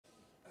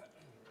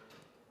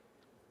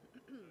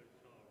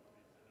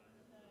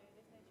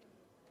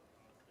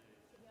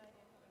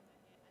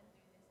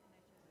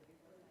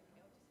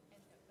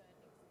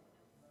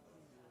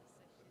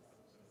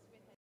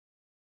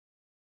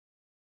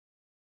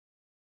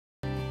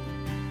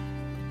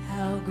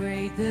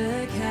great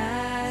the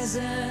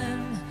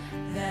chasm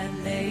that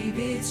lay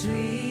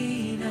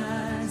between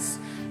us,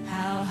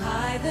 how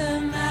high the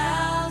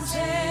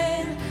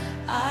mountain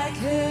I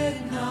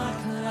could not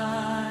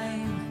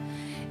climb.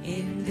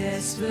 In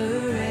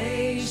desperation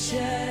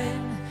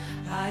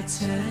I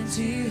turned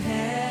to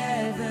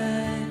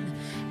heaven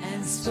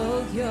and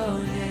spoke your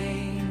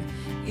name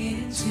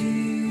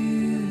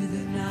into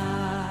the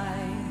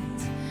night.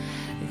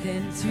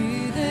 Then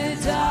through the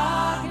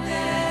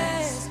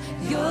darkness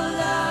your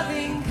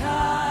loving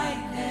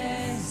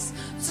kindness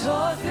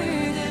tore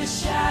through the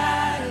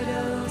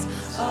shadows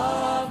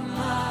of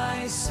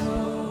my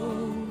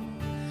soul.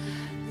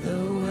 The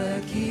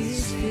work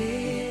is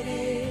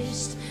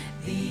finished,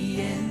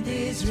 the end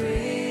is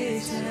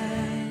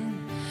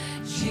written.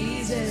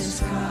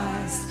 Jesus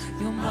Christ,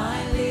 you're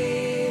my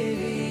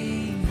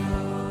living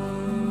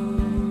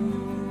hope.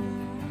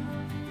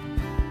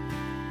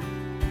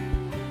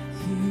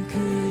 Who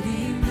could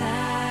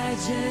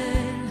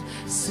imagine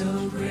so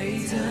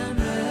great a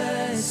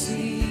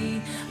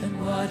mercy, and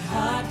what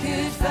heart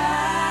could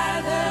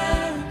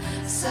fathom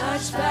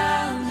such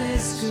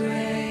boundless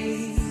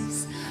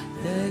grace?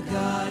 The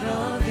God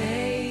of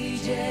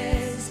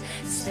ages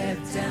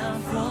stepped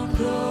down from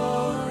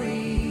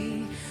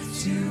glory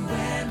to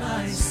wear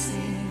my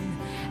sin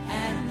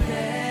and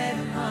bear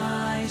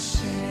my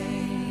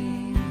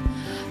shame.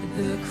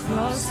 The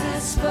cross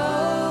has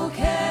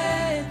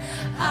spoken,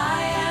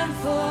 I am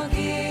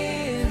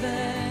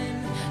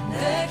forgiven.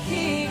 The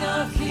King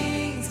of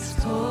Kings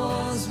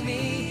calls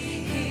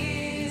me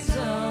his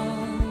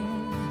own.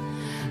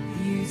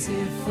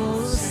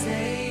 Beautiful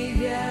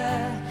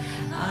Savior,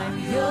 I'm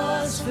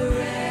yours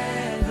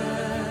forever.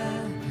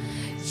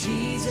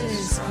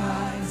 Jesus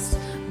Christ,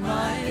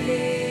 my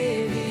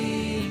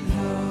living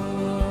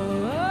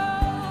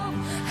hope.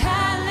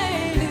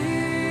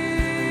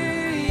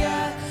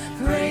 Hallelujah,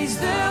 praise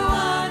the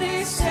one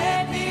who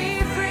set me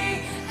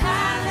free.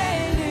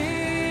 Hallelujah,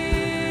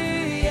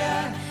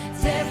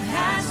 death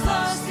has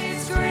lost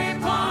its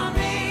grip on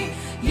me.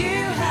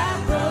 You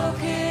have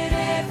broken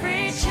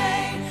every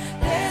chain.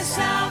 There's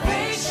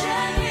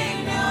salvation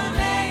in your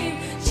name,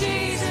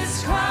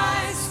 Jesus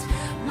Christ,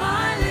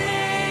 my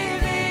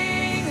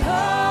living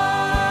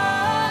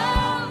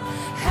hope.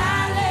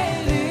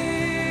 Hallelujah,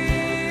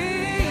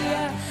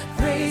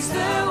 praise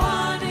the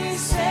one who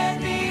set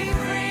me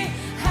free.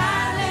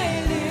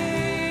 Hallelujah,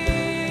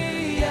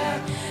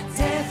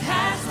 death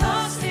has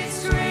lost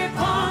its grip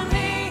on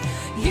me.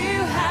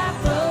 You have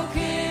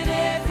broken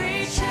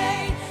every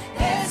chain.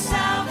 There's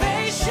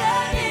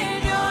salvation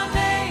in your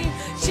name,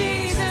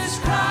 Jesus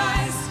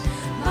Christ,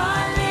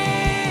 my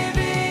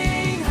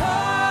living hope.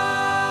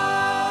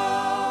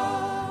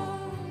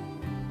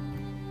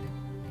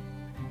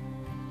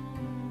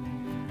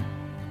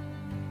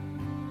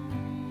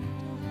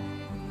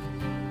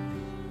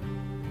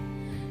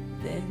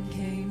 Then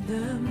came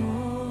the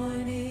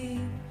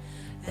morning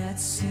that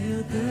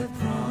sealed the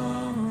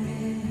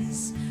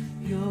promise.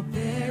 Your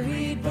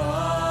buried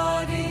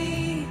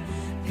body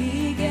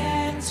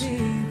began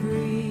to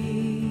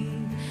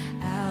breathe.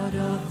 Out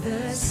of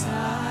the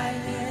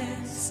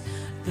silence,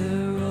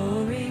 the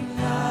roaring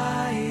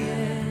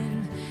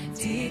lion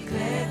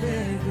declared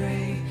the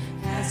grave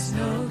has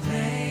no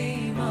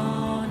claim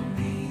on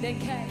me. Then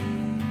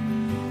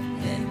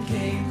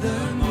came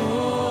the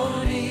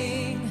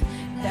morning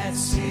that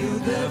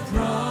sealed the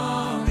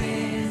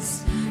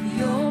promise.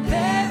 Your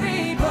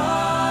buried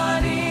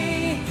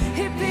body,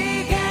 it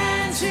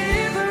began to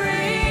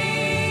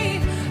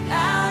breathe.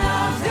 Out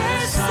of the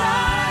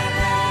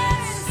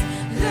silence,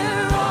 the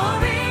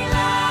roaring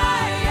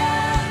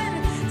lion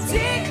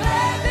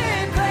declared the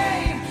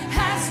grave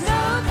has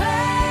no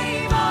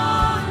claim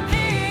on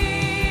me.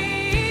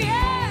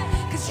 Yeah,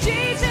 'cause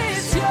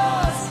Jesus,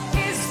 yours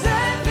is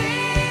the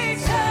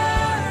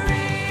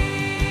victory.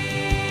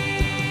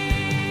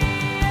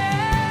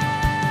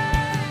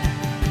 Yeah.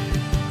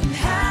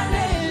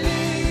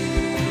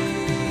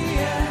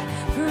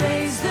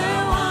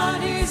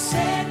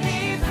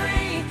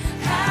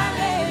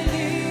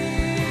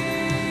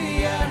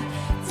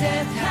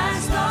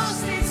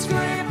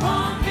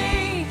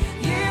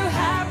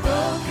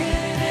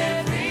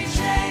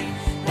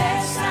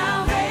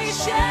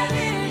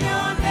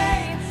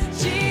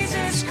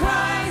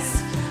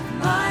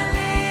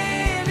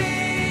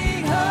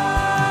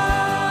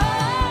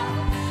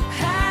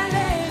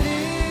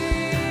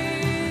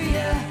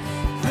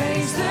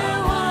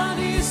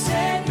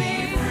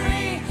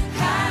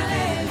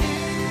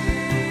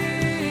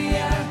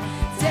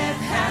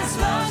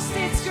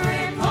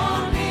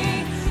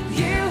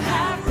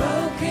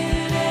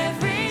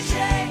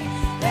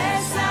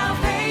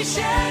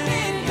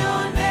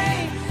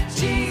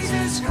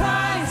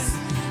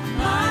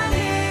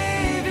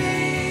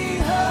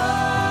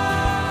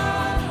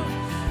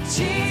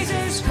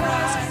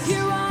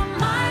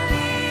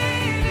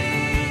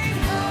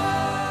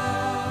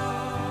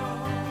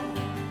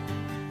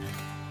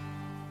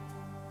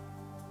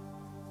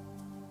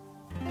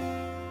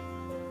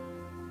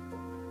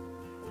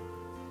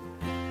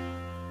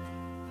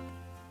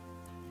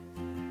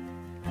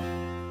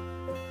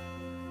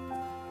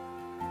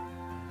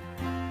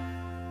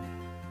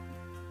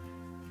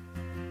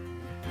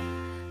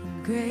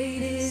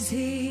 Great is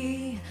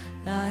he,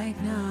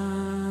 like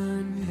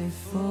none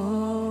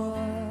before.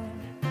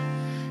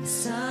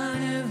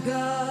 Son of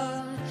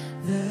God,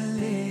 the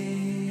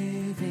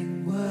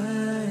living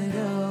word,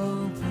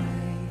 oh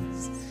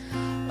praise,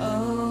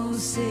 oh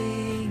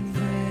sing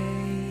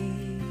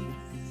praise.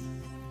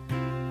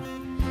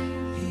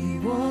 He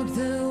walked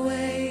the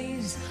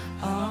ways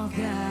of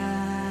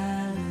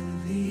Galilee,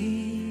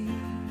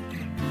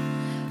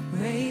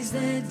 raised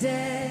the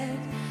dead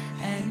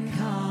and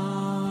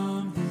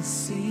calmed the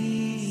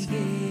sea.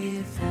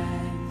 Give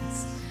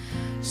thanks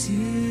to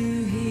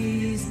him.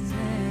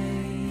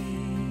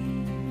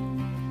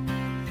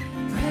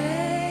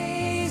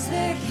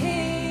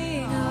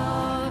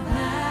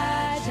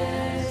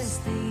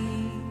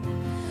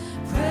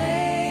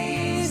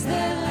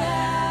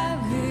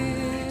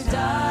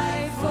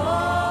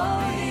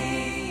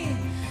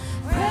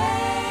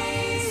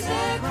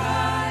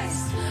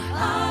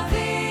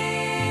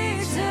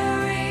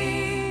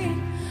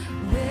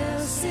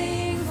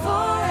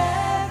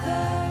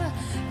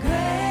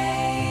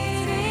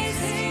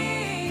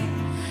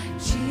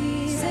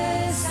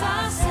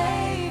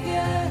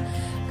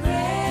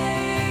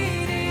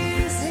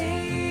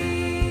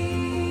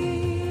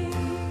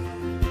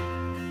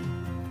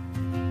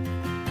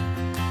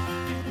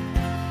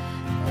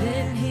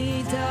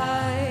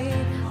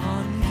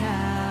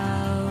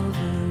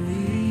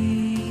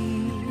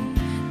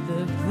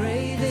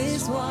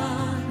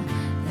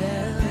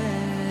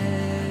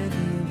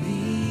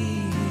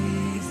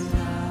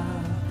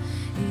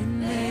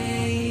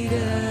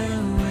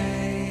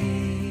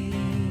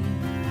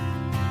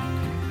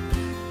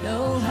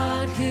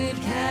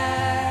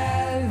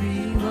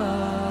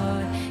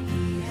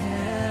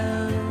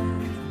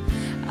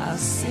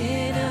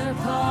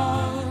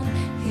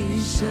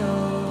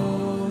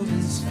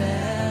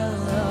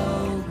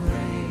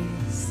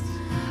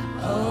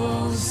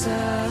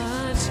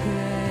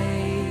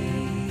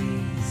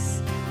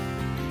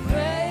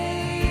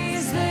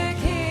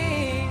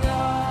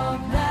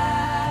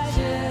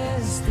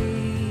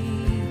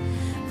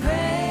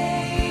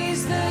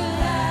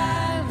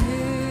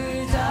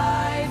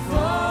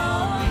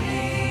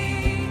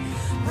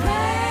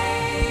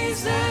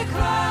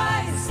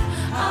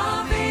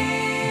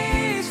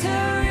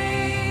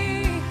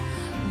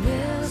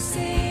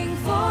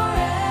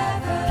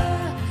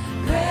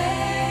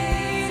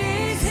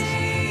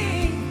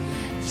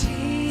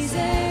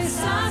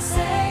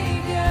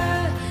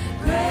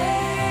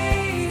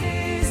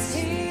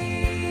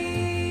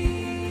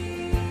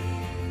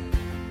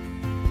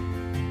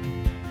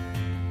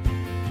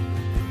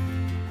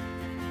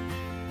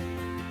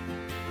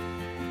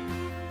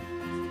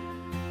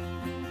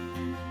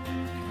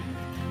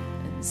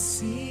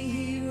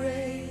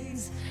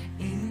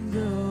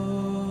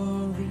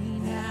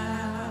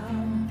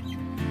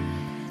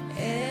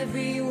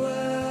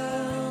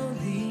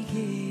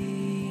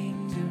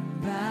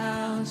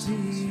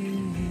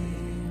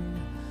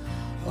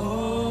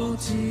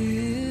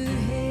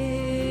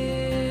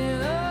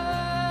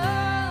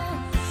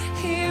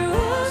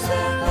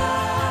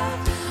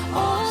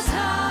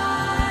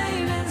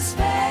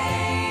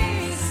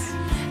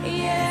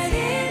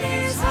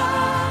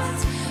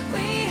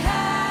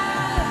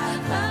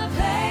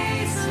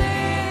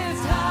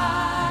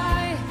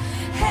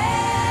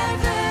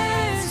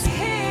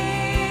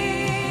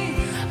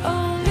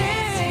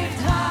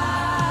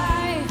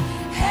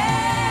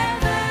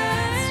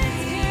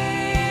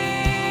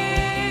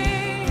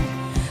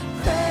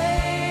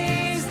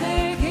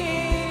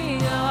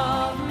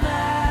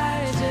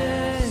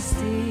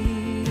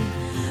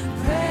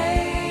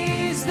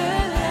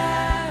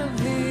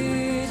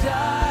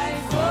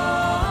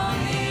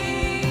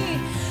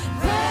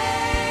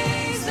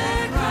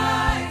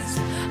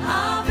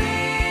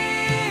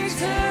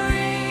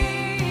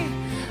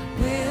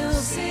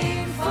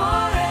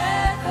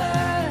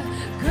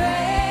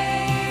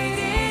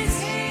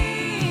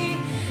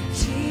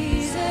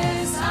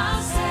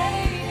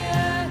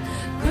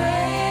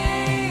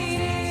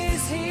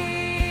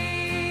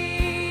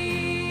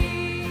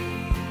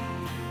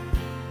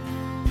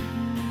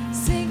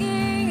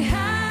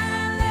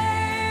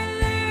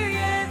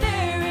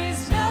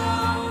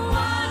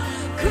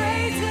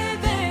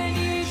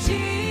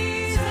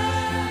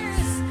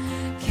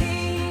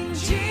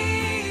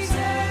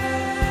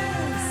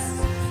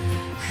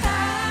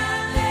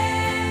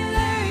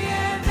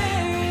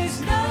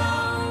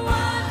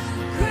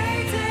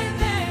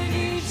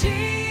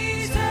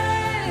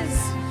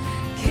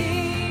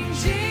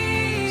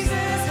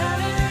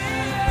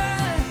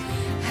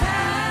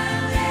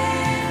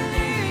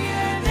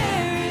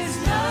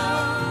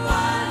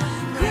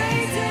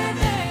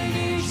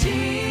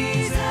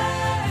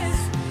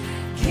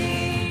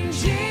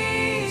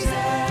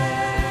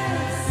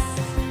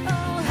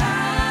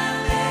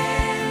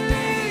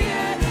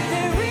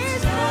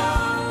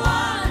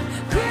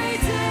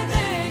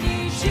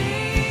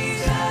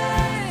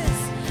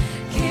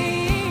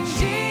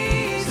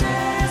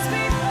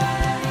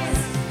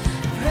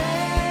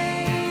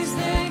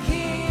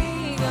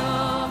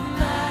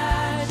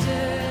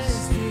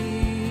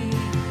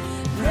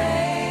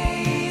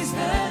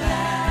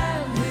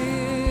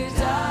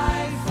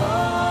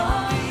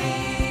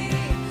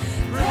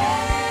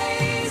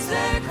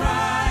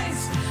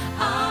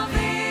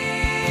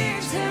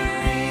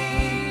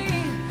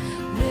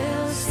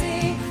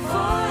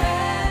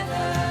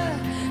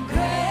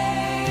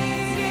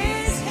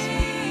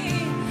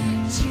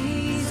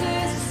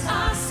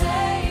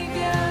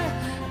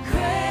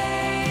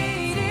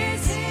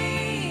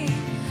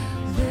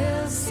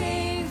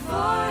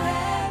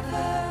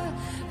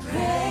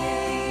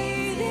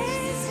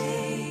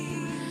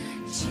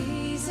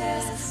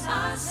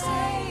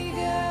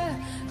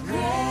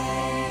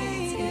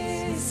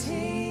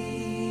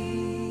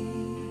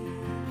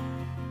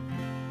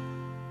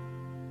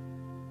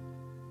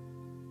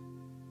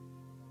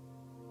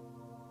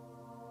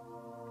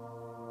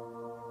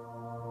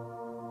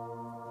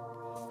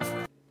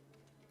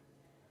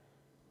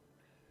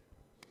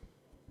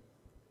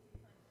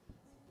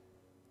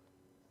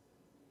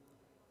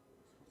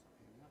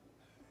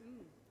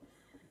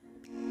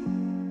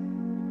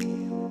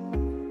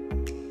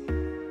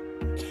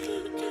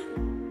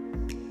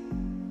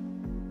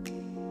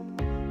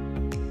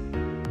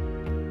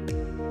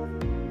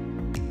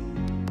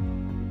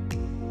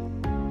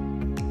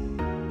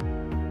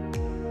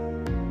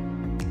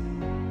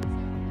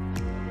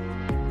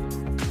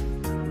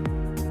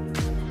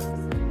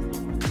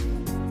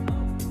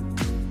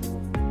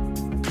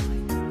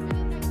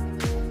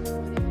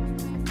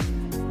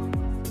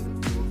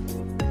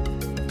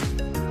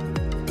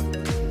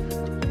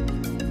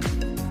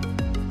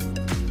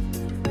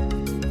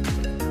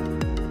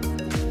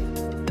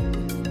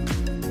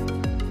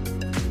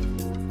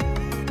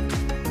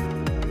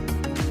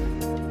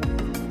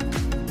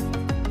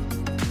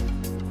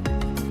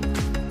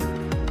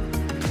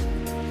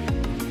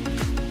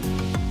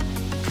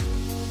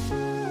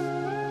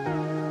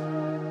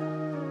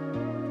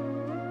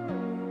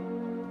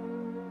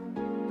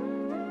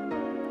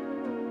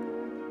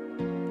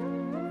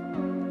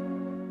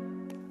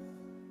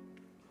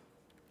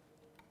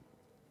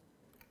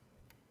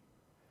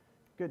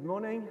 Good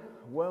morning,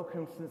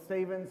 welcome to St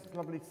Stephen's. It's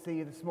lovely to see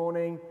you this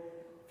morning.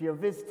 If you're a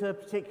visitor,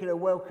 particular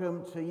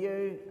welcome to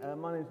you.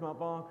 My name is Mark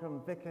Barker,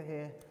 I'm Vicar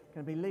here,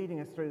 going to be leading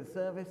us through the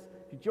service.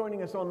 If you're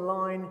joining us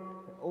online,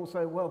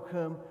 also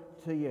welcome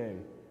to you.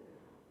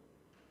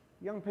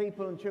 Young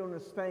people and children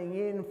are staying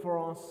in for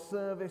our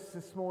service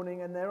this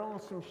morning, and there are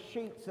some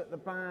sheets at the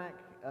back.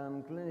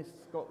 Glynis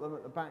got them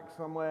at the back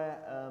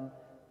somewhere,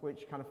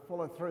 which kind of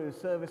follow through the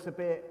service a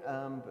bit,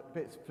 but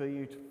bits for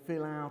you to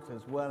fill out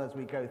as well as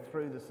we go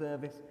through the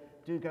service.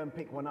 Do go and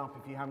pick one up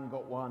if you haven't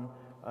got one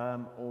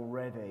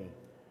already.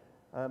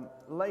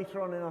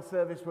 Later on in our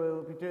service,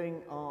 we'll be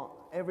doing our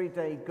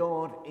Everyday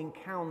God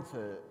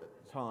Encounter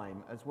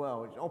time as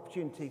well, which is an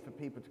opportunity for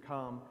people to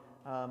come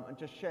and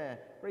just share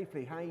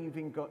briefly how you've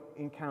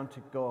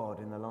encountered God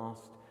in the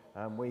last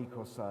week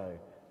or so.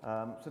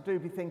 So do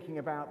be thinking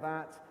about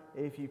that.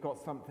 If you've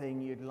got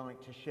something you'd like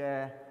to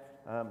share,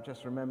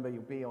 just remember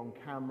you'll be on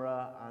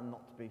camera and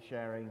not to be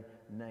sharing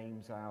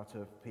names out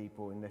of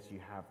people unless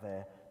you have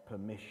their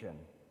permission.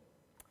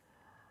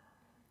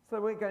 So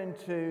we're going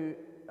to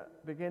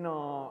begin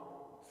our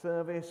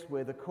service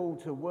with a call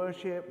to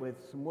worship with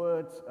some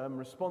words,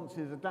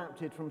 responses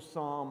adapted from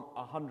Psalm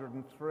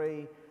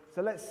 103.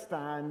 So let's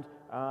stand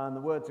and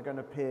the words are going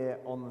to appear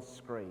on the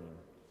screen.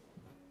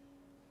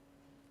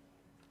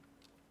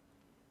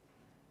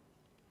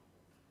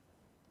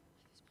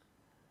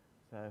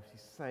 So if you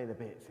say the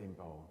bits in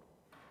bold.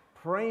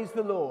 Praise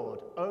the Lord,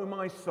 O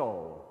my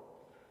soul.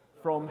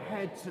 From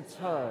head to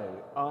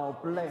toe, I'll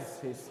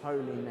bless his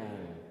holy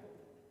name.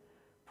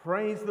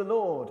 Praise the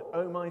Lord,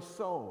 O my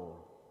soul.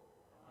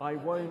 I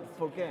won't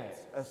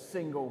forget a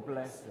single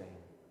blessing.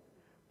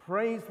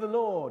 Praise the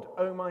Lord,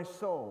 O my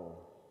soul.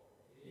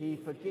 He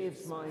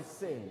forgives my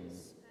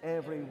sins,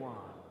 every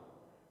one.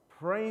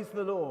 Praise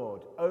the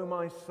Lord, O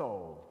my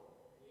soul.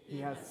 He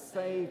has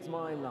saved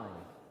my life.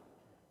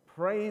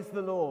 Praise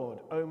the Lord,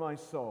 O my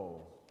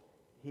soul.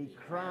 He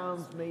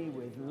crowns me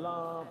with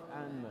love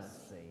and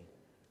mercy.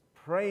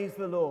 Praise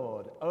the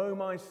Lord, O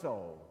my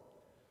soul.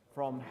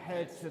 From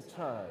head to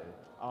toe,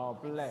 I'll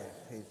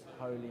bless his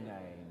holy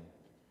name.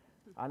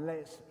 And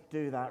let's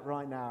do that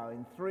right now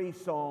in 3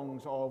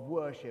 songs of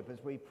worship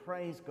as we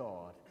praise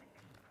God.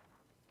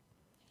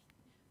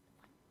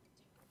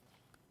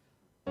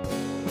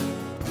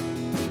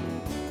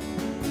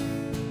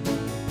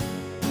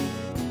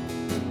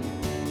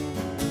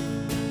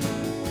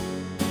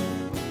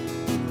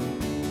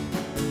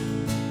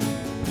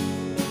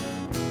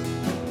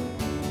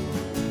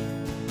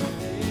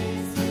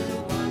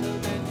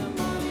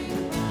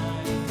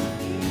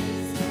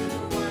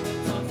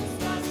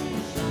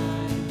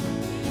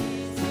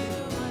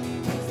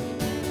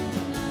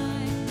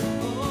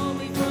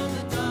 From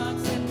the dark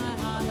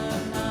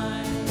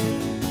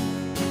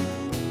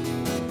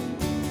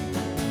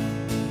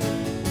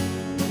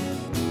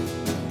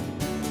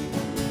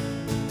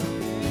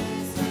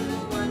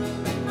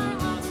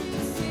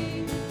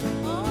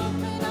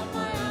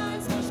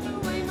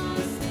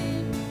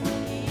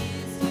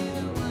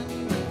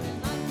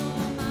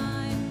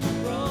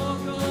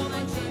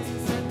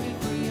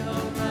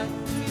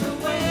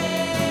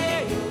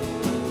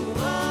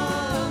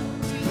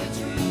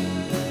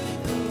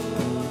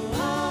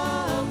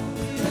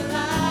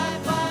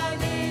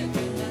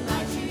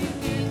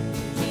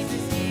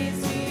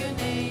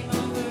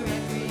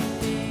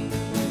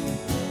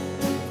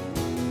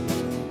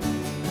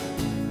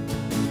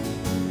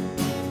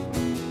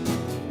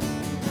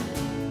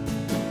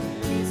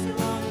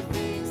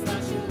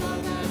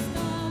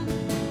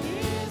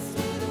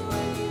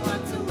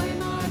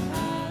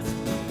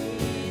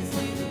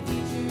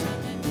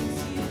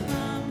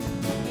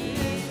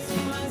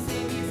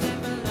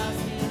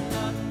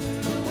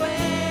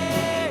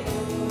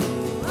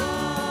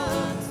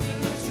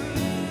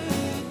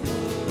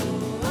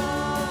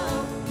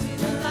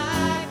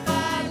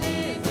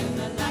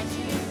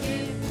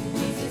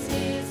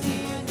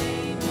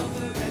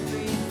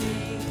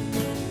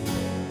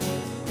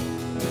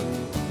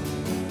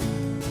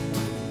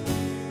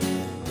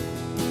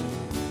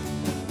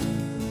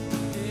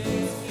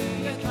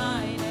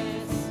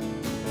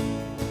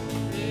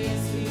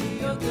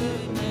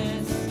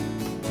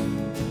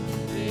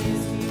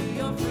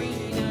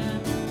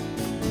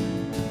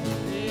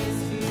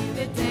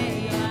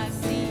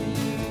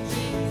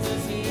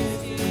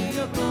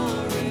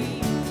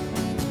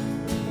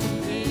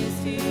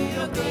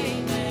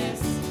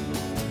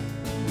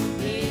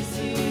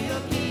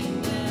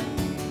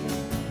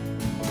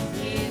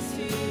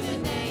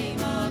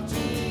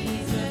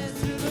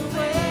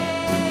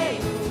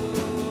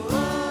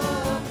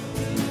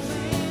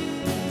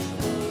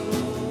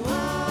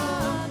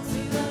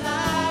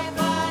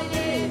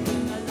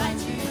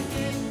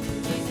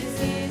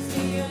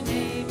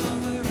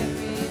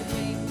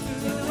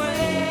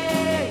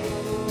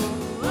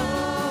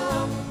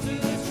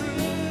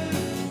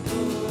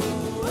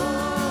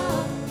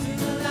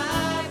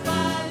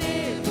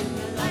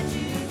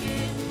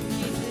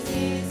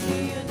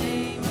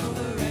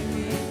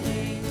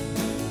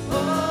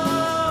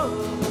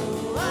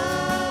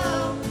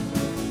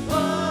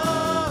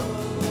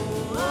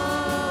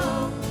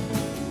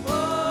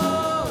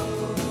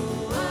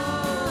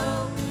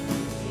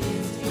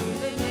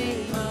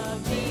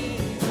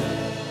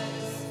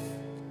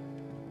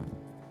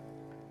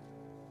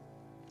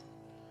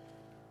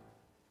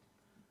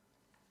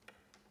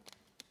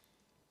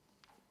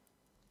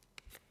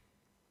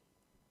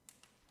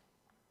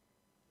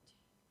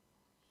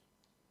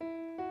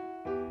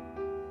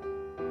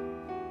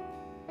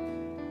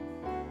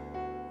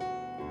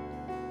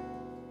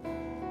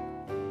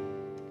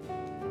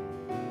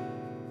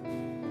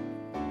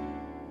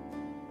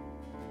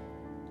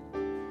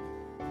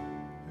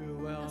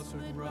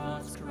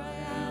rocks cry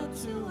out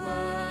to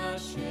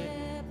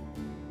worship,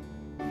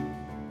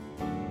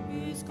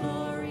 whose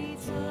glory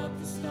took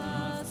the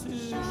stars to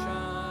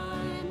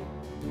shine.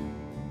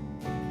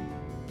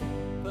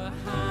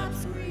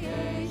 Perhaps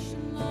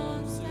creation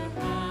longs to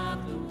have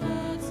the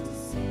words to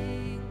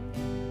sing,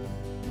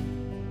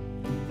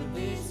 but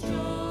this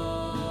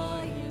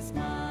joy is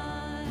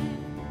mine.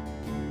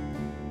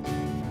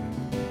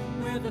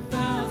 With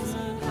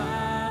 1,000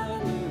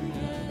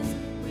 hallelujahs,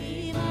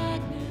 we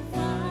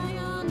magnify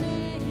your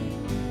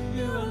name.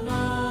 You're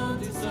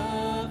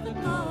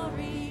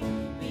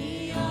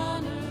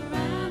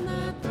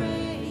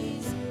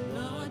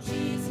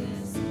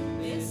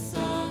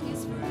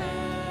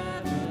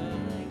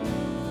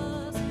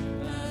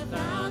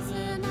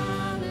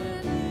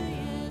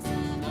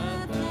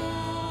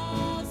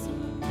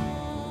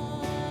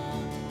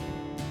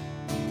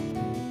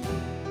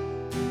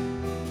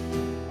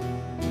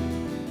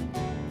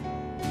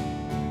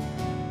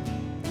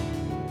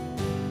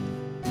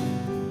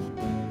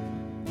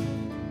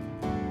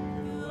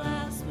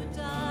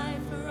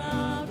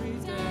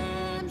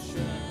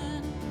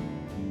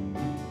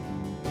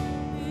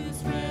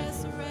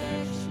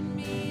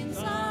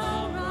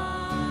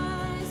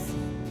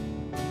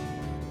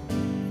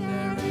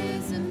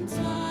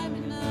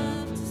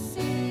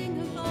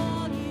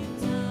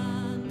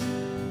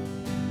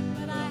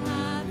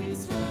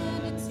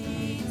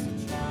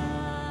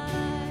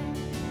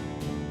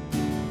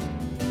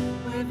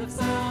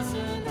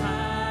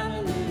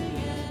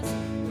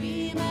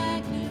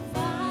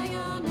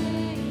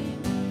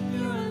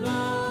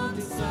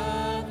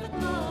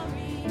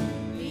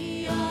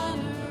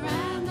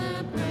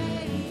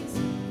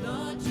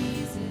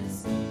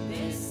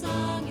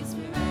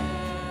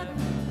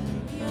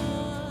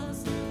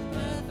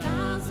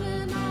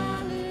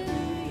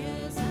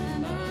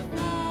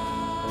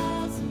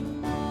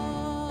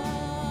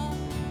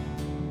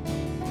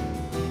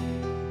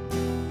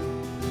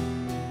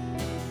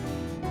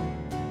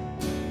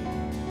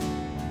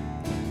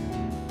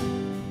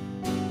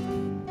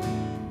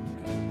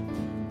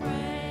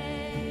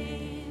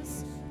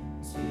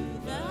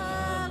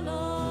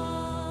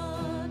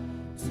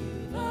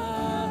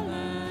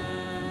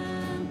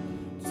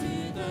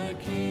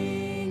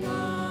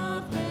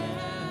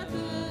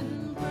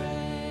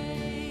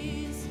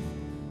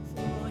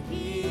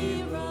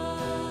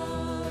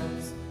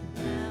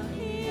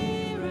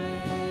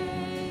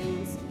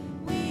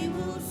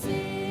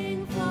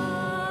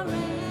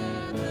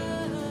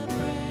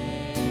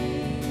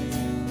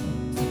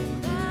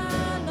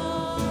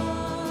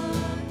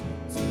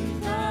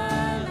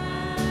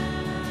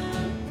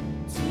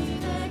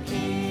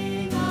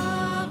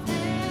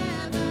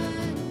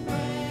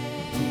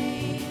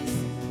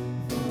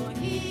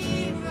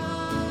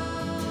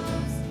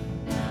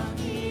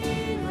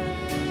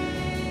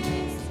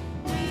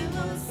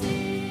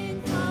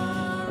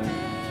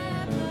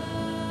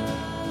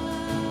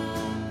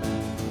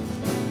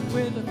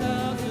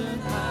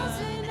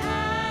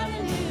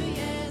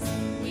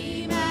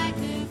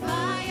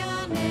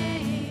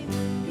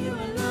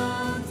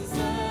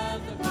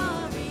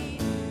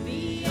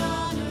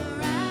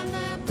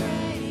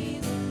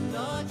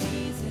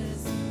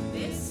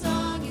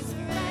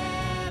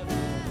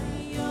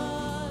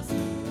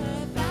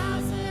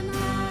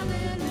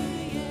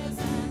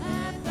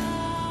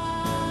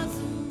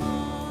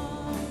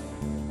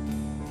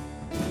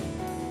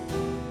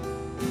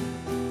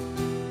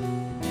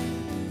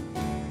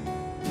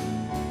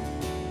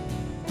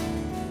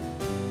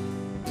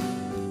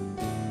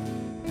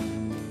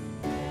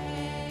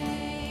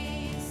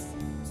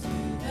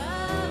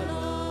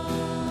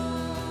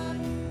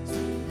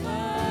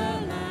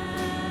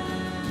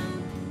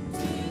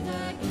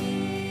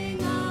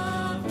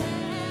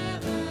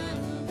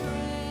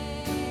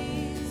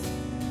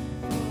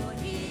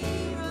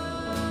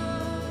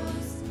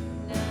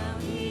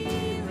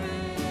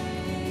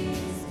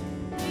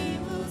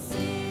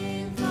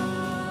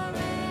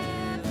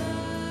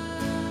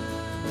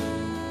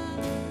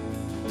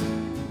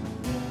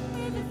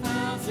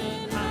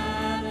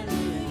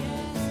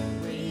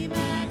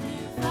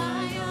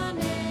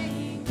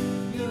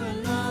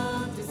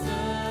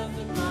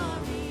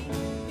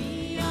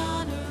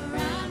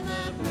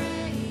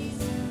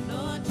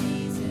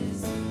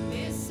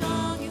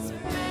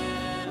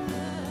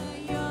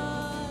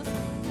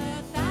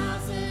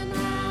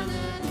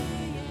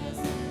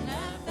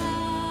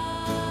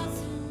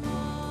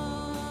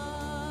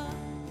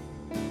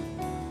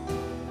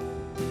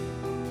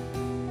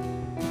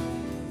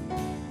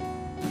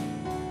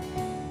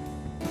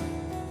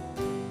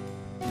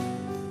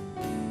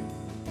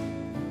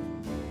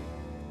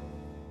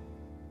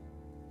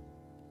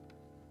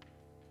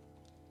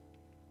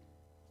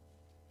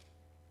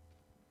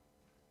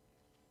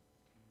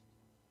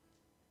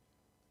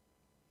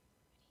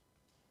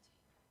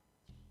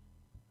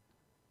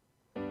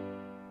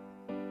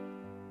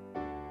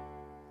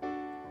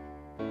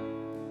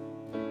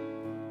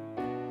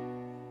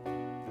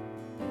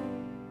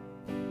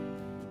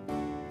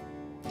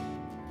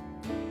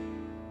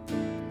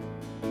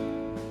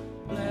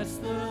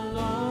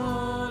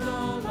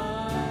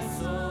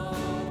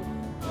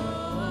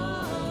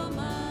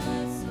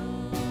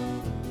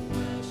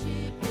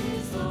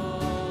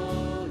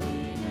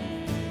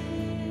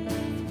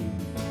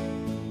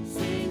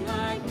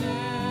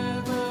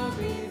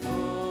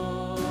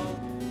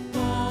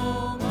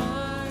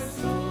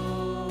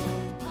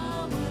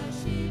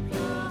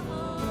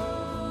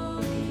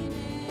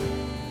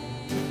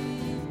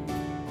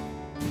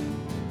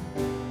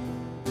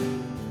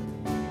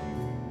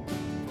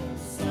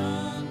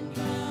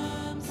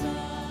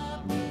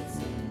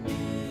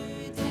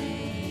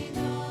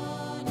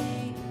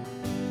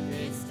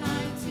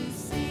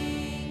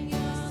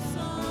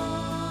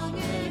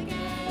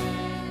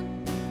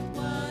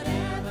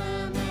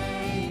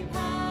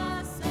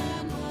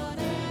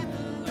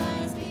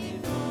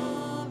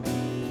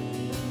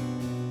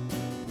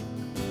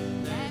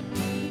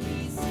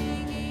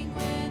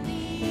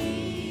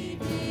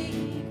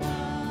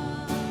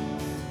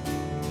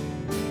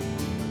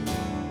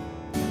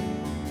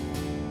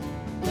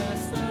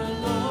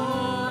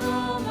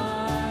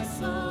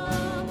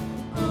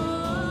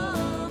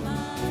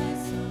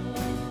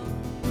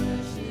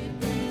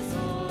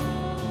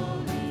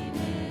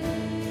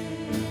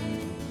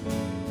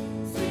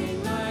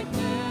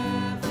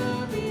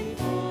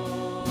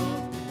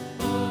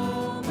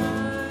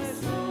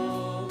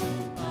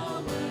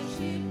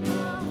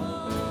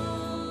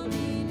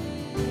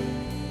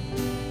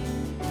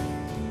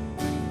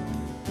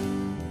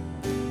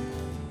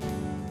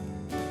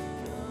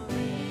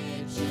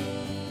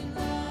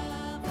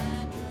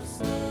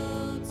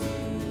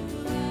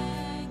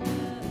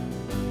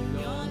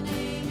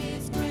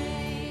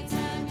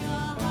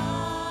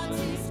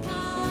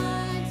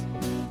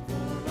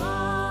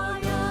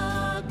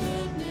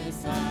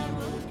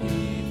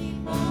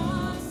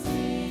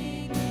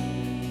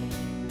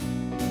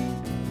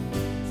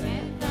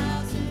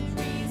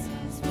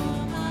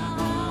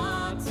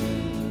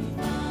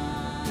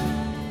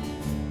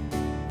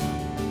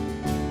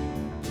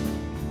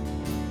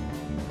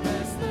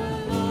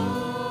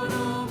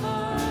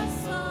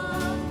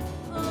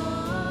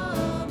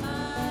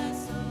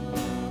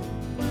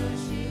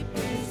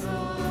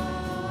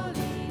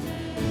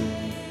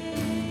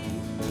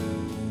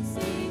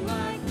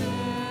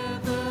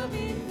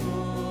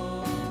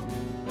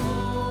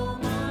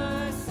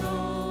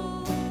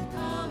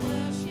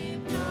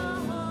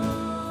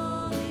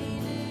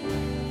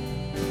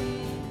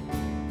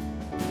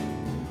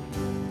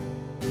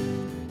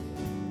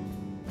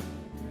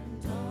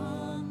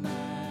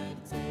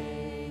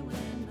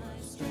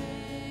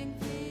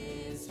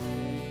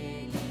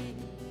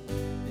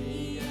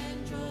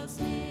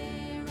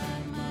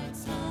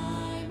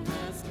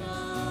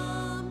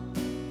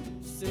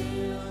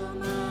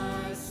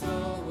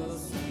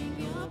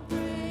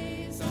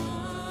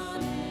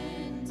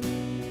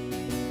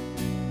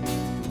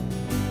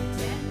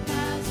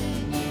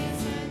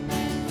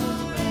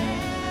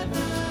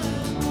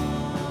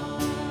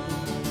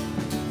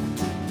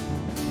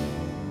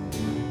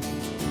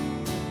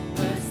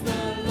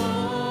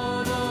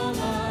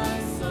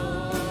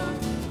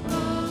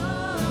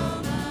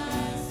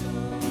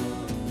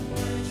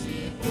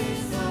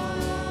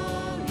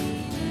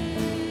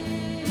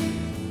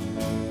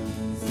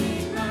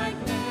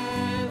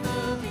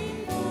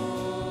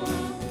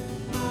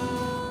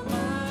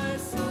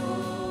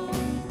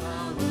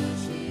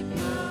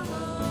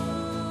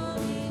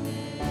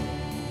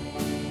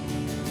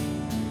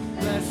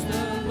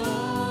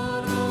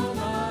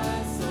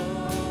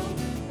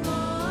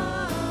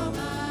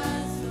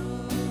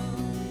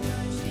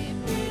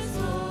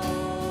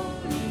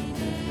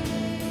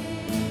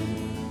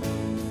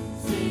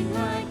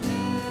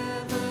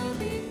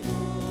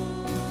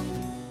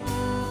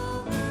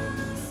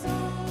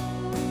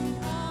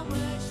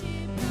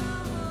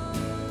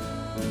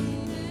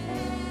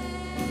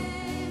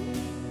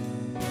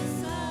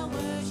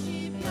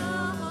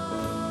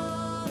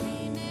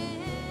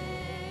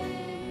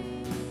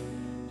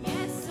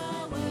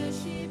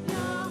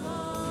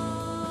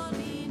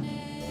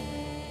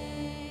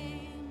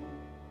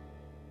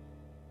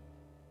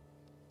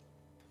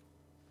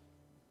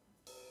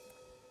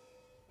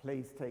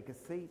please take a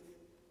seat,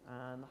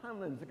 and the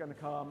Hamlins are going to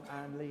come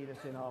and lead us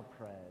in our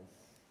prayers.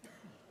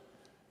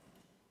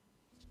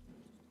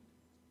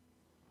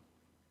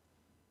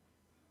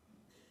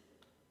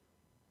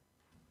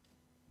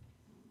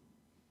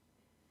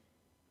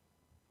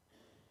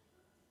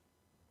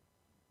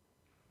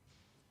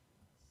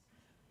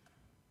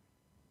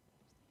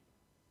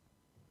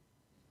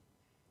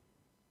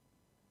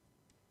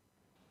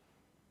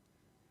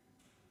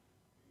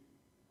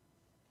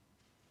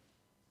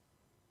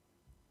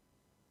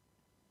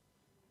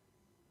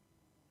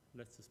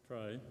 Let us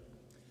pray.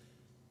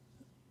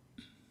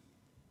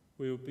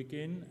 We will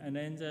begin and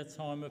end our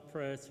time of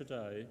prayer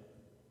today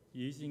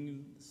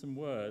using some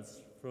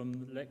words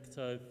from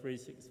Lectio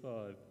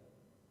 365.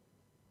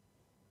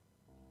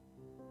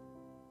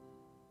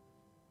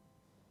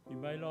 You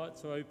may like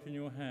to open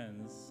your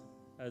hands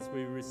as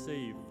we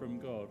receive from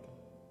God.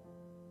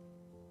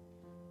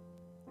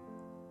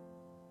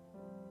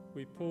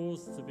 We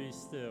pause to be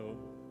still,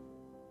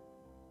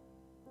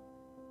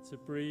 to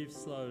breathe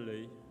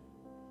slowly,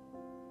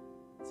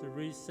 to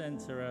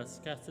recenter our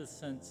scattered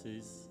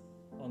senses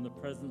on the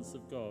presence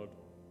of God.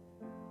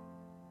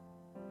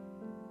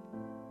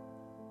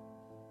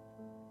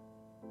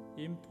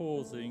 In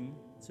pausing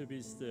to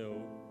be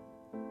still,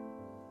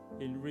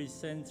 in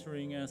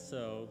recentering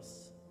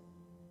ourselves,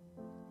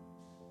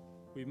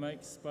 we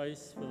make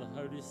space for the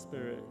Holy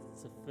Spirit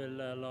to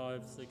fill our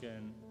lives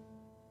again.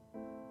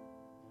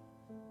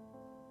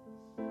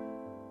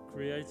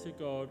 Creator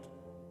God,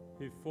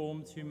 who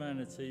formed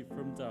humanity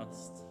from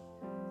dust,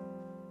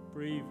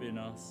 breathe in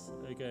us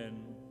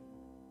again.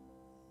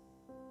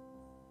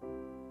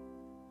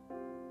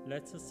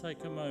 Let us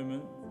take a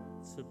moment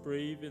to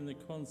breathe in the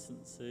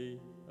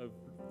constancy of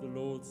the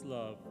Lord's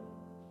love,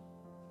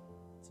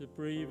 to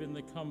breathe in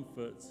the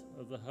comfort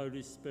of the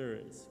Holy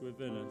Spirit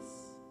within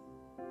us.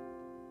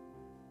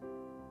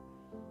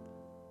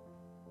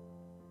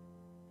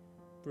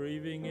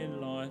 Breathing in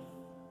life,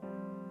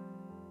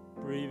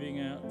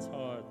 breathing out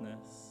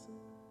tiredness,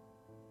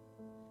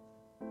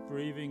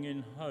 breathing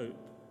in hope,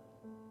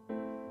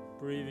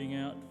 breathing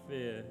out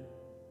fear,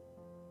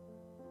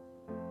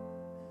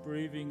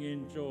 breathing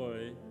in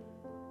joy,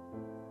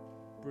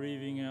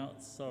 breathing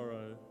out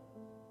sorrow,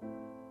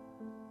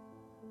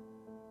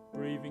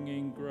 breathing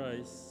in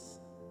grace,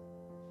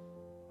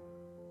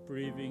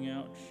 breathing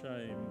out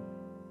shame,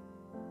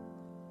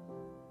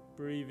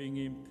 breathing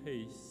in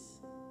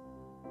peace,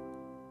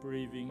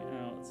 breathing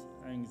out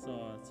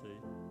anxiety.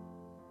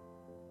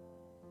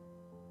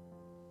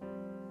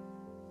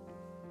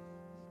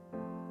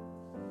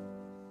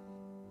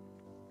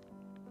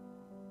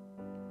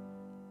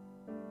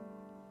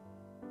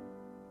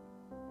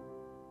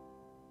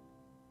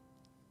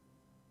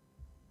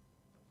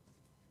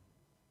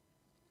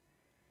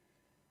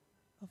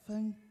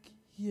 Thank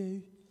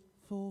you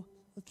for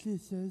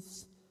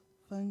Jesus.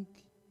 Thank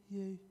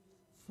you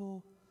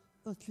for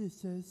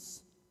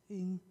Jesus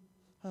in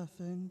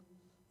heaven,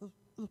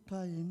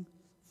 praying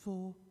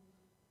for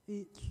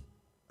each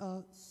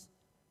us.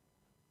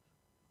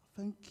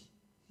 Thank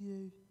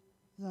you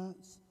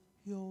that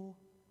your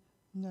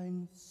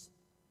names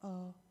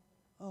are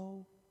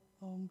all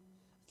on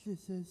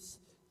Jesus'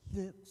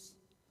 lips.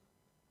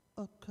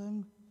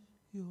 Open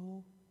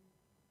your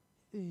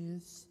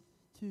ears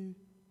to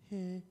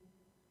hear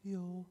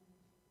your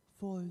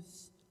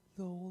voice,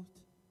 Lord.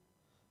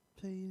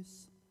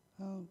 Please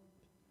help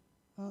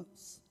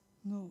us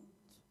not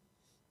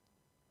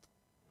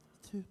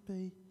to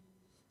be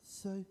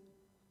so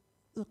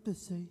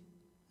busy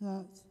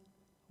that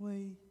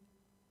we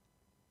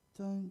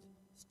don't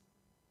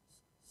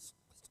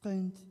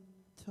spend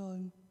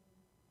time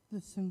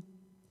listening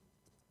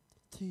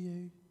to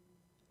you,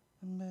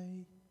 and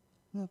may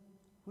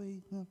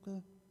we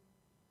never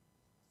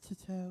to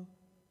tell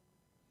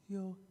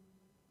your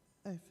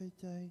every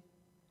day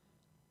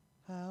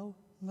how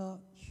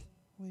much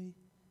we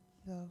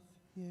love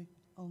you.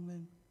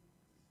 Amen.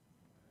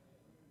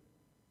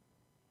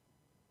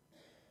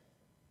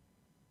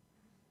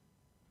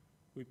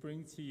 We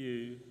bring to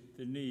you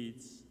the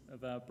needs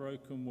of our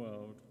broken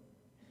world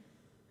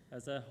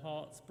as our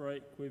hearts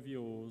break with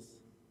yours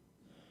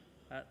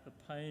at the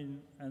pain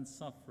and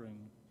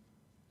suffering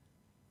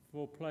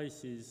for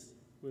places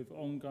with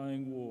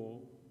ongoing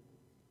war,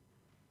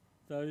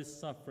 those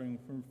suffering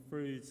from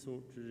food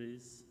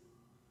shortages,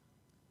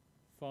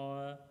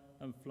 fire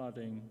and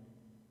flooding,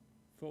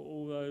 for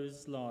all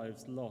those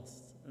lives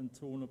lost and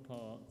torn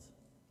apart.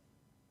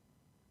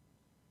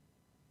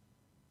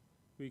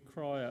 We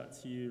cry out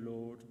to you,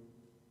 Lord.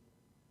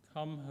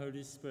 Come,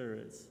 Holy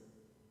Spirit,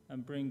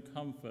 and bring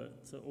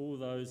comfort to all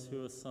those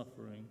who are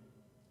suffering.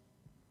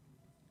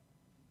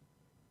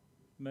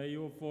 May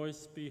your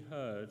voice be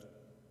heard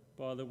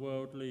by the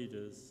world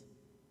leaders.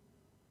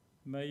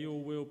 May your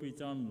will be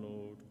done,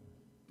 Lord.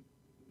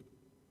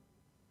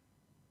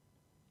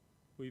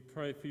 We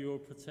pray for your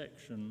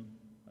protection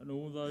and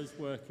all those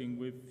working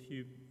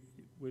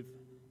with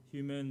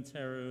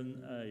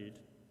humanitarian aid,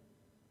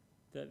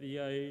 that the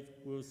aid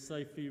will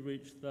safely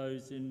reach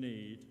those in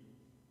need,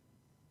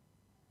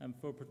 and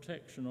for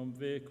protection on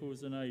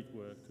vehicles and aid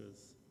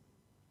workers.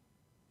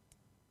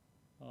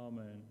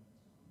 Amen.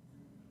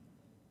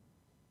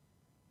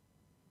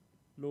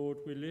 Lord,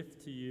 we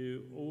lift to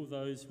you all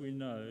those we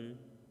know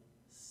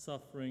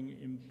suffering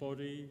in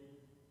body,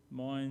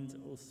 mind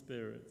or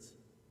spirit.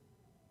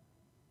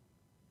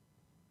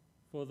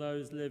 For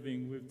those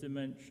living with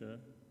dementia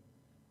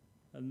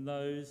and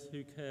those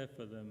who care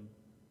for them,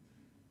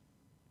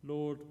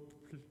 Lord,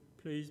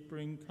 please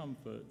bring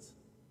comfort,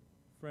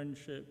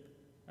 friendship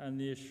and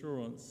the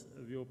assurance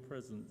of your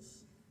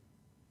presence.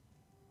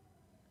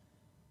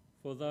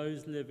 For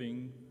those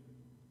living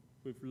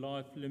with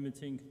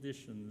life-limiting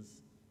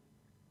conditions,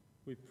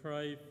 we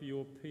pray for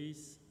your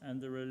peace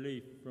and a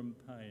relief from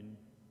pain.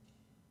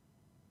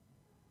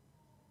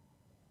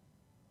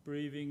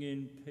 Breathing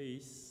in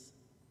peace,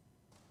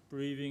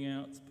 breathing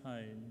out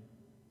pain.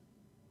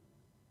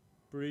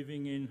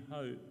 Breathing in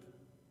hope,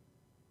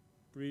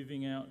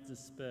 breathing out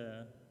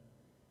despair.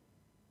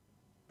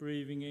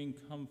 Breathing in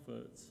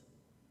comfort,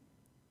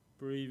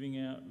 breathing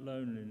out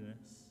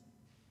loneliness.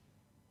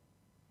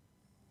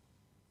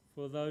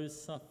 For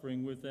those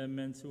suffering with their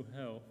mental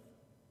health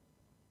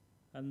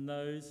and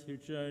those who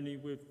journey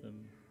with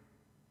them,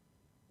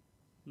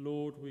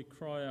 Lord, we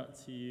cry out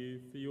to you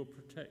for your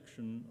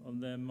protection on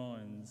their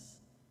minds,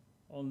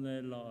 on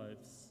their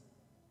lives.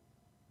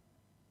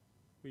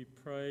 We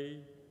pray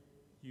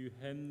you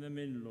hem them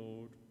in,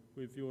 Lord,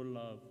 with your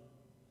love,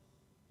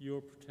 your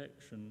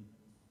protection.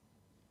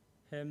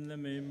 Hem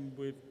them in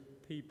with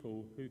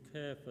people who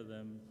care for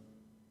them,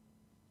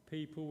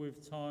 people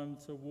with time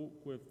to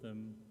walk with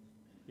them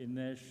in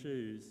their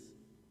shoes,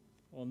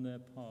 on their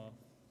path.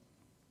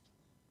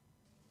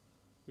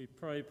 We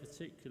pray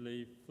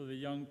particularly for the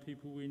young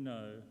people we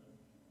know,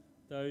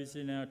 those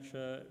in our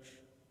church,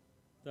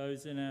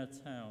 those in our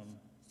town.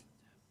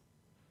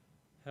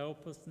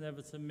 Help us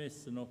never to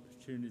miss an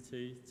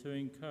opportunity to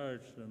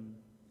encourage them,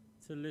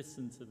 to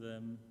listen to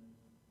them,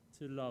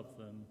 to love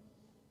them.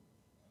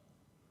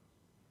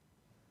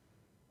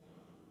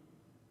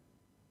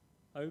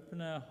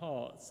 Open our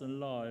hearts and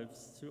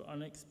lives to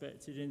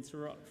unexpected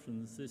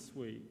interruptions this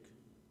week.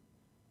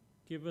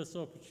 Give us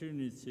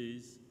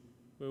opportunities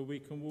where we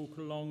can walk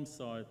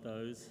alongside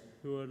those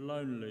who are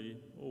lonely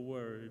or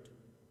worried,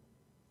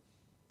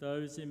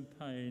 those in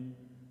pain,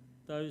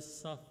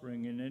 those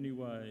suffering in any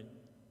way.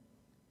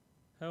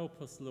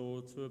 Help us,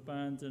 Lord, to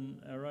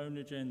abandon our own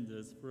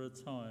agendas for a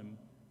time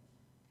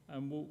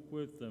and walk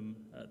with them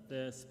at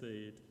their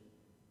speed.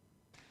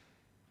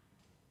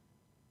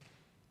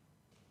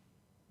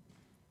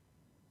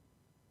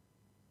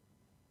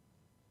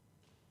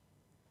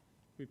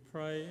 We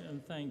pray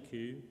and thank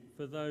you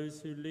for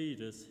those who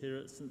lead us here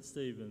at St.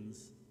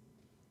 Stephen's,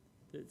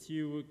 that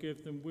you will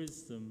give them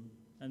wisdom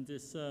and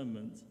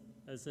discernment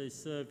as they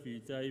serve you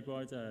day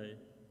by day.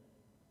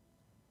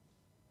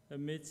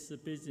 Amidst the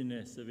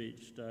busyness of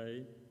each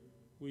day,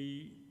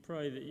 we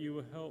pray that you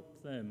will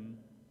help them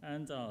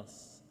and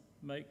us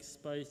make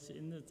space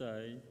in the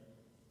day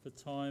for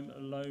time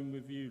alone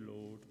with you,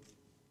 Lord.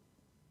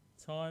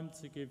 Time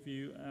to give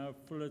you our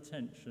full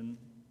attention,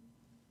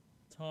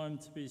 time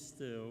to be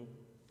still,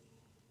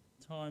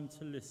 time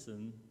to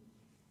listen,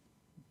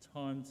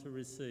 time to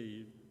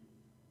receive.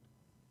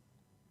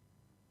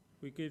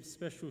 We give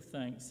special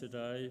thanks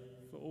today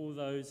for all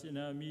those in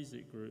our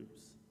music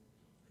groups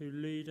who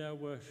lead our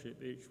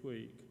worship each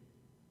week.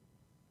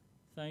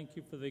 Thank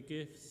you for the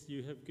gifts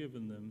you have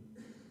given them,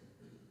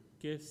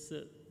 gifts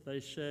that they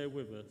share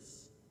with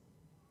us.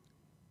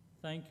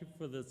 Thank you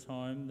for the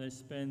time they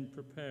spend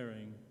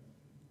preparing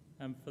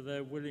and for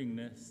their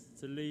willingness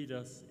to lead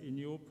us in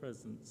your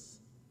presence.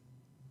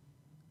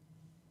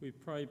 We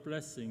pray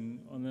blessing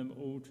on them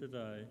all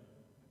today.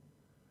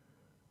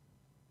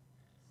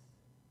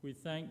 We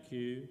thank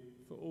you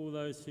for all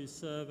those who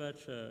serve our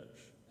church.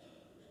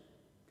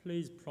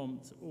 Please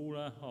prompt all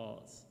our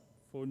hearts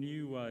for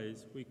new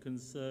ways we can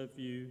serve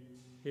you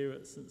here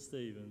at St.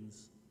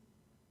 Stephen's.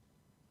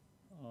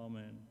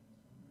 Amen.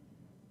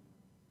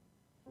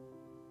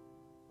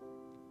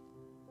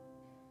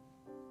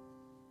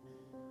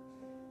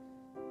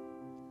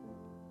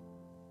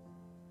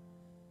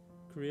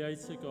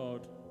 Creator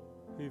God,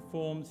 who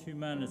formed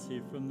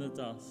humanity from the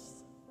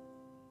dust,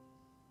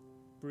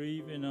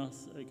 breathe in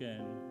us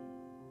again.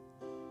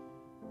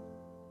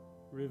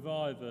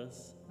 Revive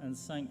us and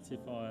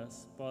sanctify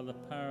us by the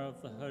power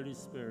of the Holy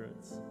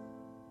Spirit.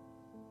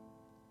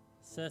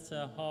 Set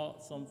our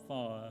hearts on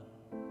fire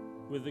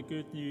with the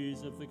good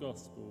news of the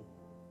gospel.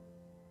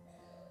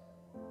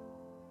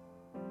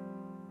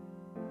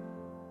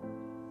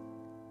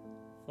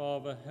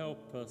 Father,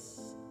 help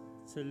us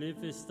to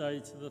live this day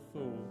to the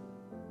full,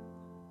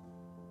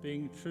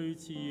 being true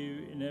to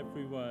you in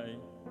every way.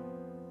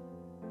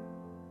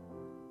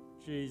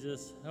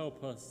 Jesus,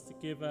 help us to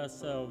give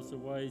ourselves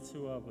away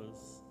to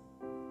others,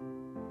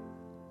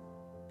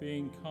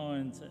 being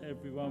kind to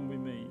everyone we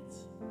meet.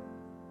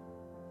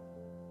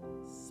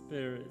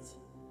 Spirit,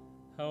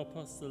 help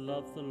us to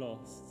love the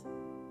lost,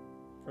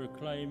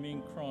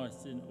 proclaiming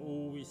Christ in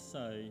all we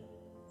say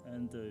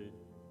and do.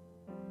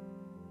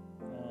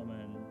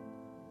 Amen.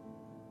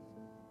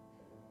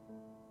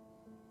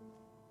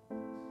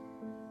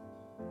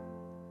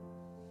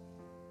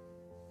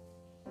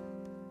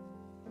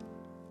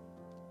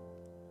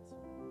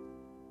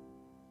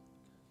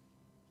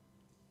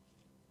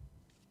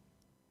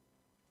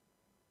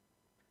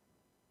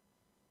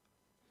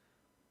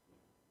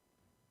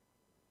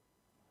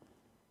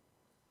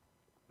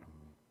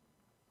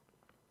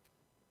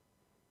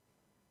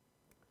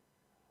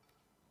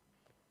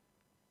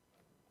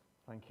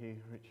 Thank you,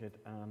 Richard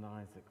and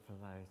Isaac, for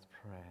those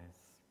prayers.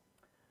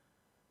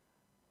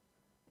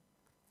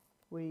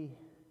 We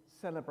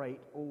celebrate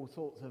all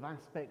sorts of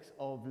aspects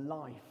of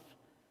life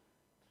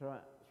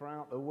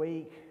throughout the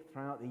week,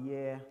 throughout the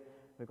year.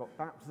 We've got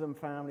baptism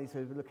families who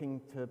are looking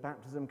to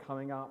baptism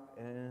coming up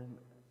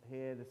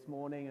here this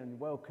morning, and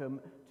welcome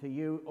to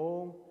you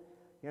all.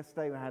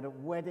 Yesterday we had a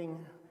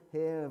wedding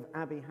here of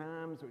Abby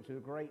Hams, which was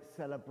a great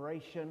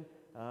celebration,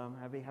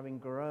 Abby having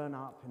grown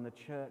up in the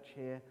church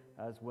here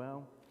as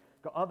well.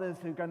 Got others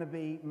who are going to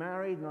be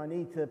married, and I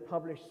need to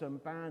publish some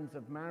banns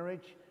of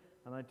marriage,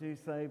 and I do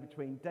so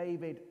between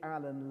David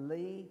Allen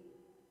Lee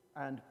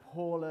and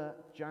Paula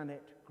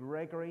Janet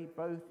Gregory,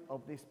 both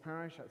of this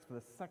parish. That's for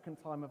the second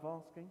time of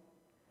asking.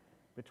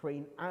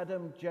 Between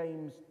Adam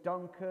James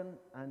Duncan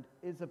and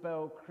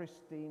Isabel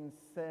Christine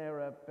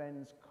Sarah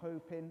Benz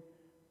Copin,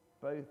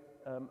 both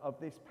of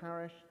this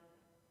parish,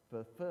 for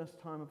the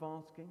first time of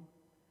asking.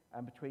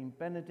 And between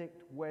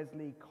Benedict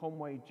Wesley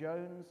Conway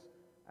Jones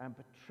and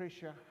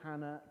Patricia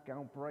Hannah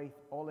Galbraith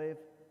Olive,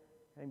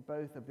 in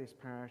both of this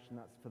parish, and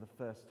that's for the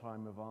first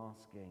time of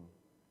asking.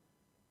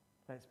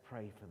 Let's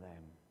pray for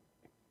them.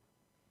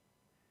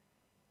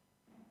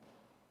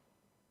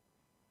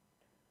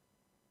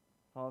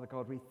 Father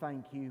God, we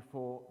thank you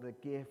for the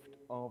gift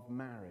of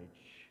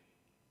marriage.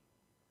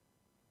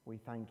 We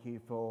thank you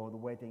for the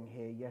wedding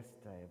here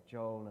yesterday of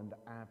Joel and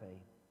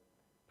Abby.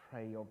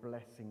 Pray your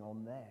blessing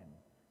on them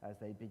as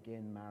they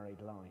begin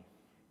married life.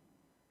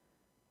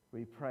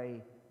 We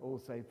pray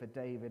also for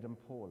David and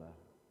Paula,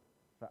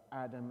 for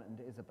Adam and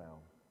Isabel,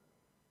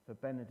 for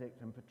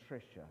Benedict and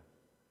Patricia,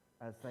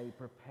 as they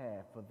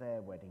prepare for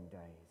their wedding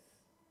days.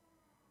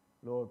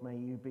 Lord, may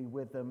you be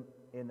with them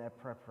in their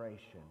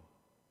preparation.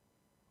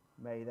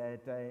 May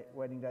their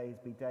wedding days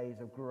be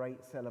days of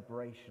great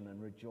celebration and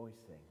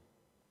rejoicing.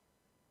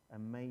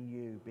 And may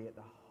you be at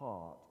the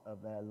heart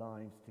of their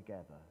lives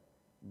together,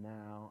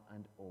 now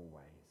and always.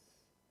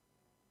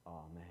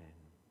 Amen.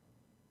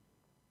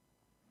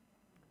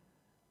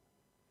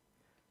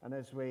 And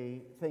as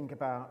we think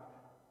about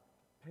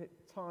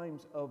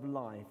times of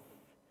life,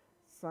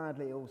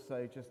 sadly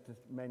also just to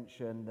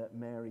mention that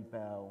Mary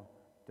Bell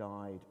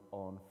died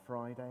on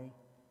Friday,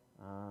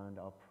 and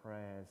our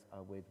prayers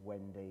are with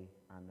Wendy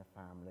and the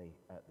family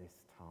at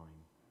this time.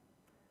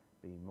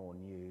 Be more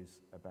news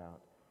about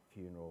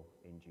funeral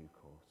in due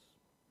course.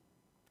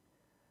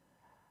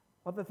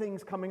 Other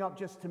things coming up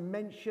just to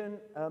mention,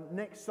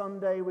 next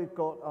Sunday we've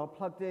got our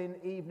plugged in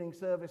evening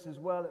service as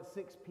well at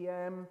 6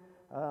 p.m.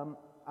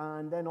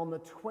 And then on the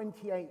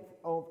 28th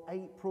of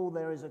April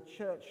there is a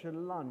church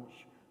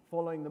lunch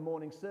following the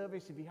morning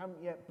service. If you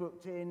haven't yet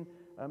booked in,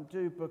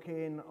 do book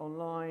in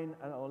online,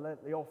 or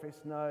let the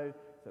office know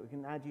so that we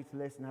can add you to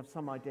the list and have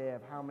some idea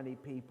of how many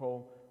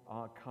people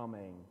are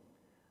coming.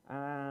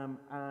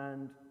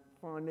 And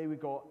finally we've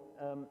got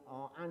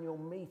our annual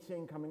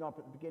meeting coming up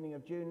at the beginning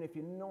of June. If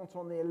you're not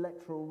on the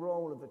electoral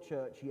roll of the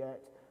church yet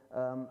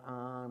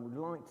and would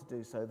like to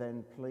do so,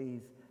 then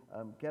please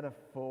get a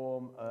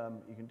form.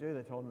 You can do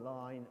that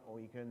online,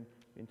 or you can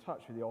be in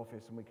touch with the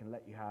office and we can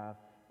let you have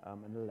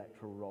an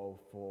electoral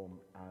roll form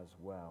as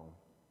well.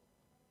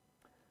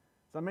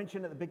 So I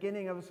mentioned at the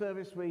beginning of the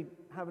service, we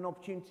have an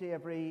opportunity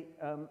every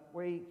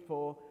week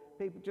for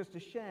people just to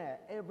share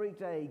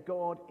everyday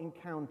God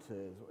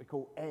encounters, what we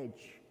call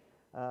EDGE.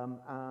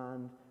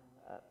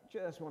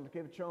 Just want to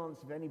give a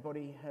chance if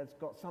anybody has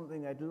got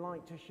something they'd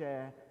like to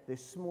share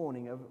this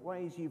morning of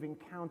ways you've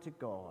encountered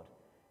God,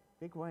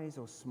 big ways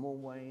or small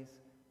ways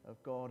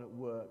of God at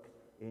work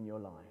in your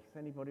life.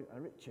 Anybody?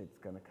 Richard's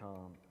going to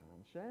come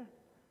and share.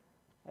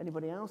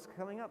 Anybody else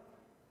coming up?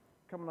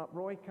 Coming up,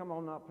 Roy, come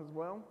on up as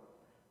well.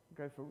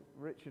 Go for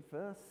Richard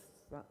first.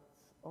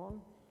 That's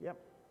on. Yep.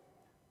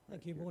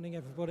 Thank you. Morning,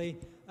 everybody.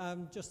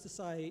 Just to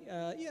say,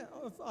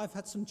 I've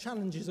had some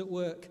challenges at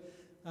work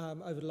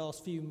over the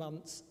last few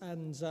months,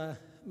 and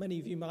many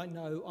of you might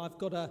know I've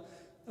got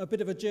a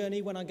bit of a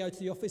journey when I go to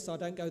the office. I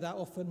don't go that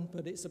often,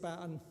 but it's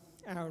about an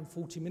hour and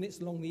 40 minutes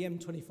along the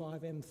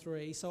M25,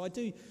 M3. So I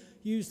do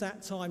use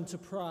that time to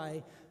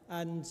pray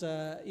and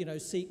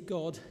seek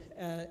God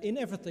in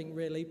everything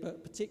really,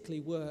 but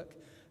particularly work,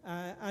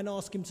 and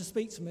ask him to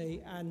speak to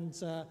me. And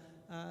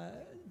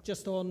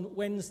just on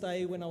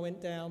Wednesday when I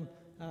went down,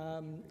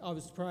 I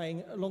was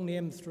praying along the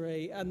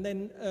M3, and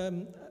then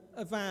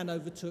a van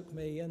overtook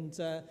me, and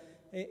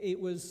it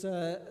was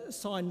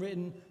sign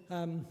written,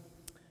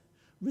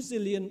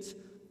 Resilient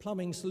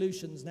Plumbing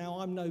Solutions. Now,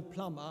 I'm no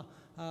plumber,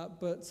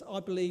 but I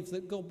believe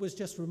that God was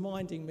just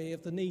reminding me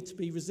of the need to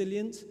be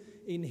resilient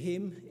in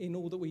him, in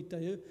all that we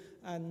do,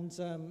 and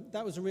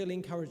that was a real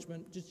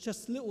encouragement.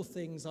 Just little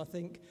things, I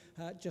think,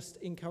 just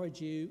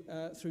encourage you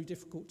through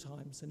difficult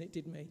times, and it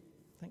did me.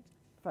 Thanks.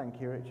 Thank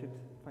you, Richard.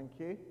 Thank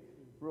you.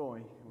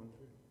 Roy.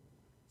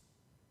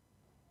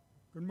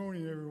 Good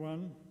morning,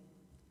 everyone.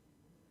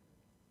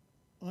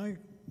 I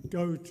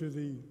go to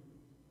the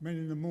Men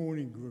in the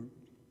Morning group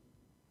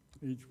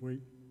each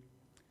week,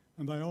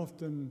 and they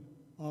often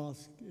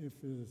ask if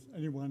there's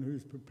anyone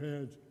who's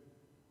prepared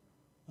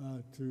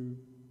to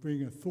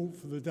bring a thought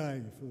for the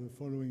day for the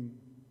following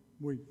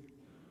week.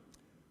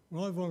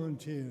 Well, I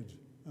volunteered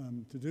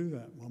to do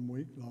that one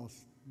week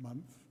last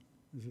month.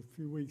 It was a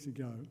few weeks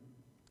ago.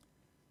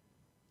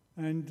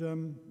 And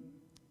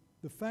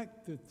the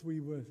fact that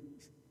we were,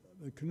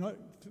 the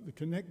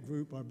Connect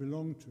group I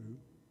belonged to,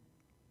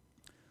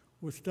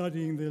 was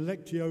studying the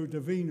Lectio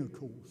Divina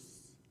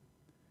course.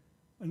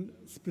 And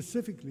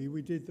specifically,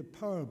 we did the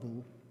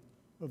parable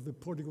of the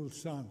prodigal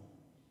son.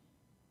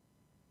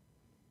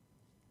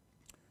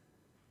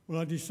 Well,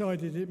 I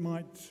decided it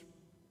might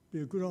be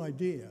a good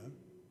idea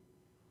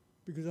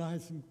because I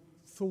had some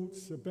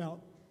thoughts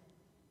about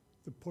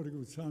the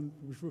prodigal son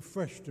which were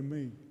fresh to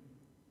me.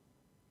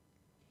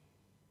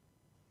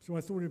 So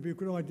I thought it'd be a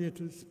good idea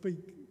to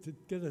speak, to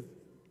get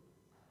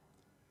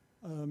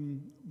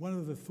one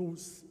of the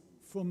thoughts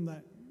from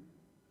that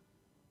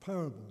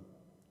parable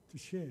to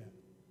share.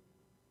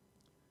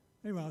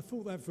 Anyway, I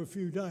thought that for a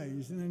few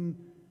days, and then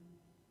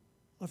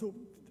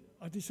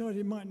I decided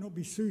it might not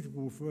be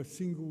suitable for a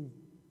single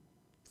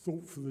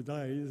thought for the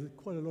day. There's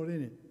quite a lot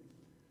in it.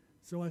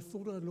 So I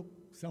thought I'd look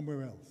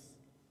somewhere else.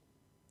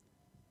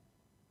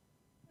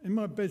 In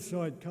my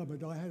bedside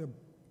cupboard, I had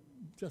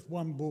just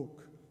one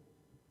book.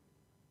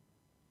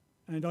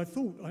 And I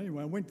thought,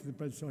 anyway, I went to the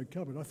bedside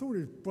cupboard. I thought it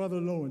was Brother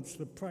Lawrence,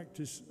 The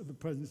Practice of the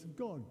Presence of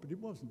God, but it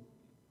wasn't.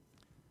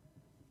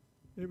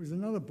 It was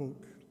another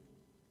book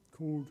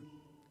called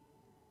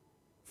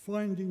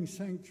Finding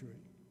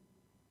Sanctuary,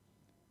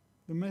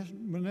 The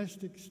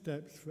Monastic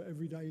Steps for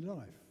Everyday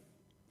Life.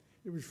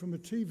 It was from a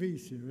TV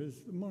series,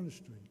 The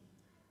Monastery.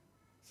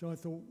 So I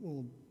thought,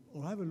 well,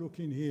 I'll have a look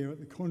in here at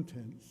the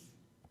contents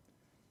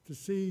to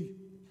see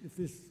if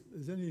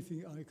there's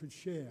anything I could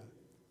share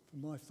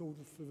from my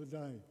thought for the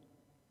day.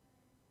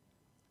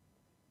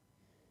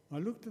 I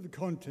looked at the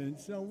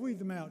contents, and I'll read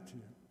them out to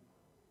you.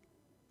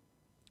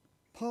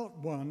 Part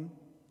 1,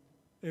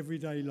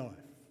 Everyday Life.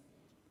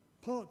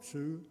 Part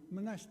 2,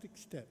 Monastic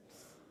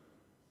Steps.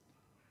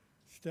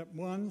 Step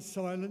 1,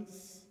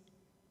 Silence.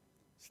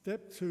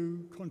 Step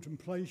 2,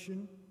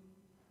 Contemplation.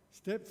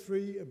 Step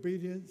 3,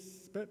 Obedience.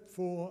 Step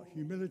 4,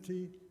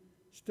 Humility.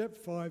 Step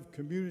 5,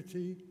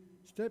 Community.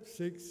 Step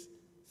 6,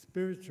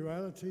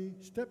 Spirituality.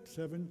 Step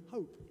 7,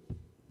 Hope.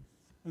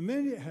 And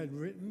then it had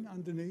written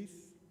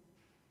underneath,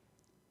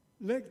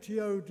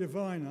 Lectio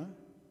Divina,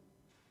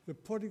 the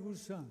prodigal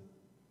son.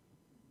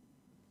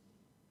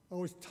 I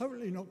was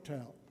totally knocked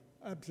out,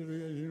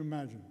 absolutely, as you can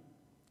imagine.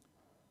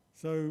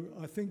 So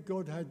I think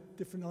God had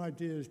different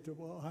ideas to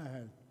what I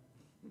had.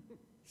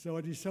 So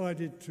I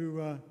decided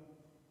to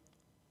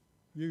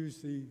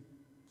use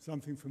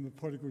something from the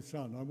prodigal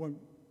son. I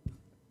won't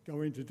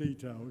go into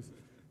details.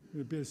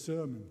 It'll be a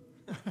sermon.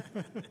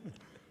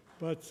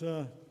 But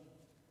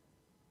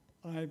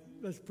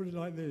let's put it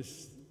like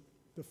this.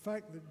 The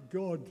fact that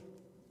God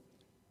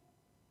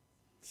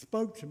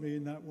spoke to me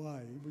in that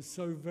way was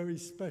so very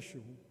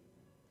special.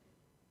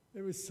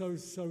 It was so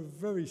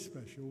very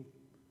special,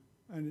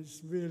 and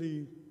it's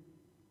really,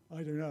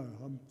 I don't know,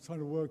 I'm trying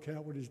to work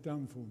out what he's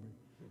done for me.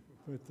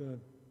 But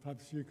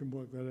perhaps you can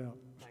work that out.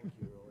 Thank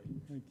you, Roy.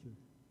 Thank you.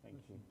 Thank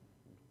you.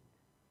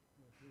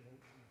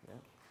 Yeah.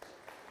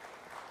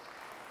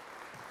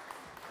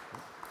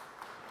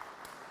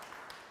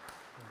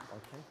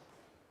 Okay,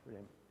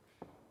 brilliant.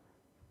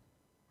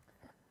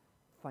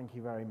 Thank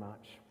you very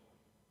much.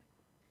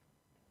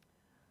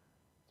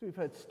 So we've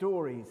heard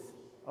stories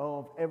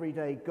of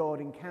everyday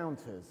God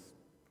encounters.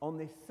 On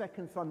this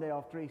second Sunday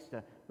after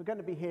Easter, we're going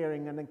to be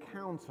hearing an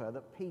encounter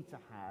that Peter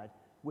had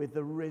with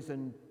the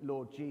risen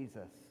Lord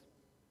Jesus.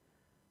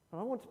 And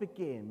I want to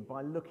begin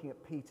by looking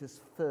at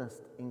Peter's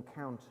first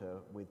encounter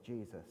with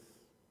Jesus.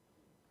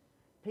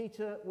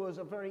 Peter was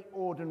a very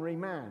ordinary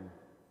man,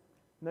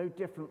 no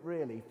different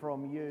really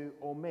from you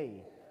or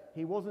me.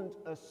 He wasn't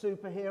a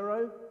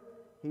superhero,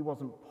 he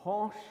wasn't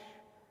posh,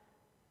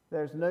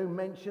 there's no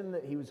mention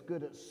that he was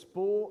good at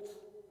sport,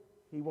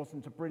 he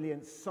wasn't a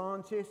brilliant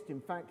scientist,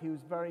 in fact he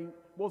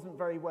wasn't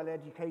very well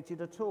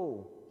educated at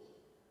all.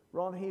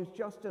 Rather, he was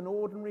just an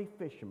ordinary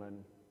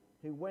fisherman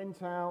who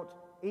went out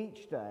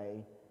each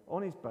day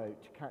on his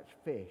boat to catch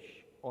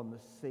fish on the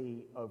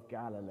Sea of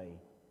Galilee.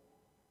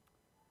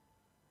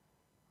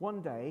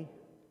 One day,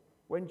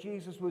 when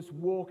Jesus was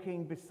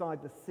walking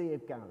beside the Sea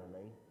of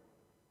Galilee,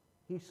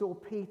 he saw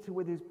Peter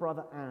with his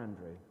brother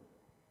Andrew.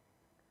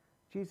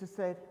 Jesus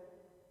said,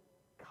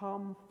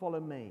 "Come, follow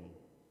me."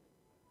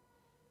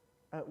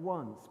 At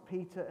once,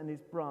 Peter and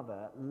his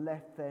brother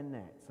left their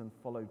nets and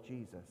followed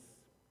Jesus.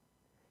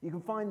 You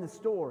can find the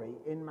story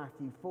in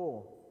Matthew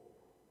 4.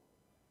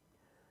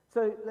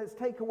 So let's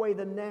take away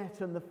the net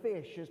and the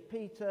fish, as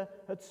Peter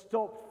had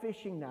stopped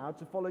fishing now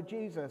to follow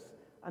Jesus.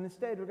 And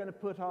instead we're going to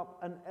put up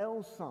an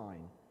L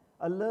sign,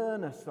 a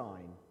learner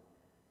sign,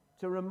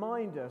 to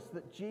remind us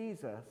that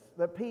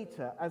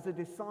Peter, as a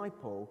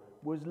disciple,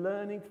 was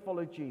learning to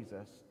follow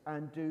Jesus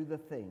and do the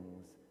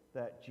things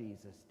that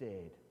Jesus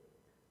did.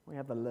 We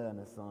have the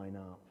learner sign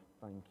up.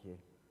 Thank you.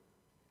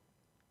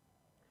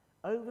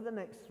 Over the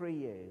next 3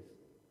 years,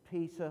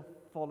 Peter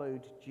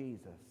followed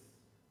Jesus.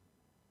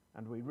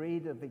 And we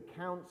read of the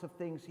accounts of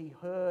things he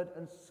heard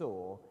and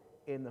saw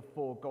in the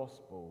 4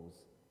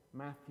 Gospels: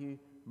 Matthew,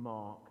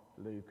 Mark,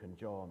 Luke and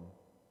John.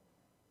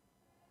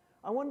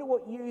 I wonder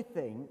what you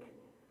think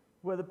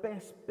were the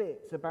best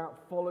bits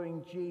about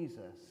following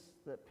Jesus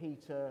that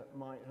Peter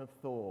might have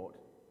thought.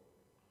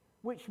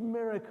 Which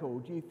miracle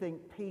do you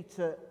think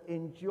Peter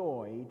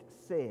enjoyed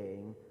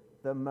seeing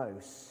the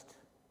most?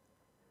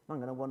 I'm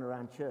going to wander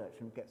around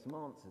church and get some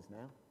answers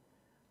now.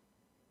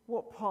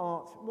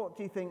 What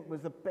do you think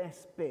was the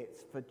best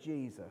bits for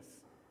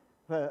Jesus,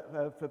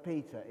 for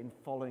Peter in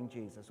following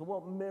Jesus? Or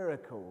what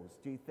miracles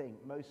do you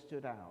think most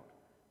stood out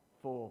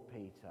for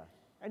Peter?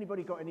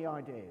 Anybody got any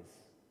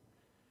ideas?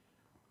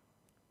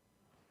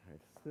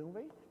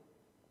 Sylvie?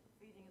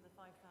 Feeding of the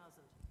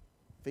 5,000.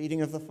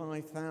 Feeding of the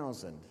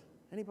 5,000.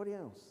 Anybody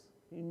else?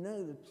 You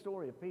know the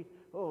story of Peter.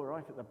 Oh,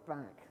 right at the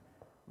back.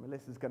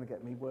 Melissa's going to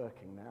get me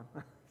working now.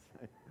 So,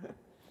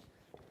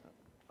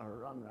 I'll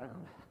run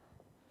round.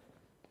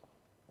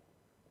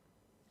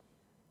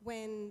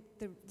 When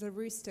the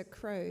rooster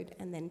crowed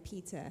and then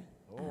Peter...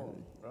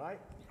 Right,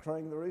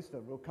 crowing the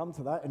rooster. We'll come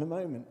to that in a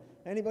moment.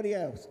 Anybody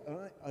else? All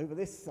right, over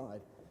this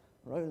side.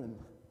 Roland.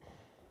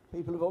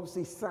 People have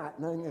obviously sat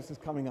knowing this is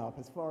coming up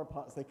as far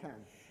apart as they can.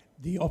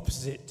 The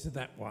opposite to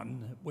that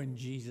one, when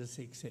Jesus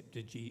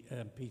accepted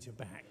Peter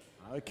back.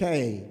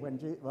 Okay,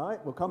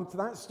 right, we'll come to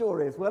that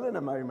story as well in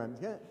a moment.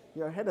 Yeah,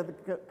 you're ahead of the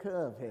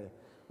curve here.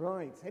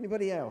 Right,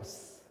 anybody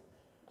else?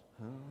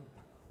 Around.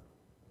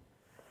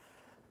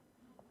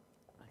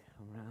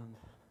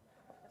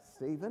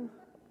 Stephen?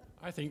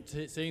 I think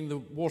seeing the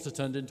water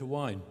turned into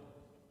wine.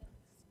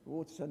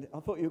 I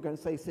thought you were going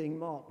to say seeing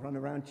Mark run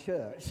around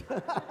church.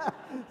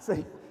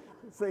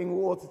 Seeing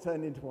water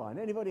turned into wine.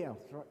 Anybody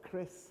else? Right,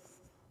 Chris?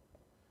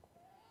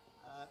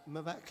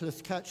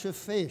 Miraculous catch of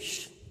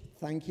fish.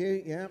 Thank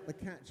you. Yeah, the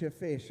catch of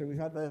fish. So we've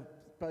had the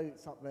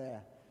boats up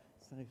there.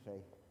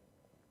 Sophie?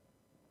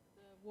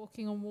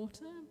 Walking on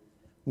water.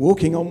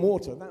 Walking on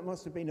water. That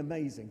must have been an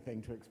amazing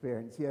thing to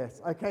experience,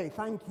 yes. Okay,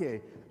 thank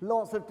you.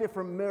 Lots of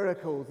different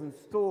miracles and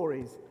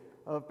stories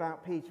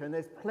about Peter, and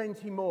there's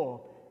plenty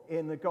more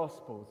in the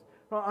Gospels.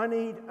 Right, I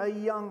need a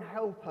young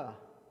helper.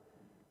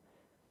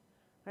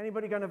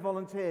 Anybody going to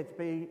volunteer to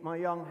be my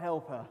young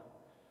helper?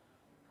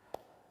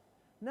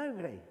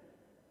 Nobody.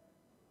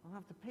 I'll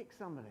have to pick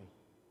somebody.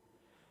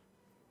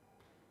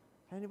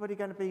 Anybody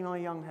going to be my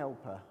young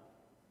helper?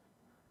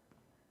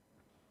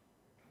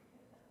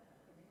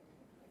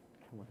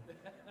 Come on.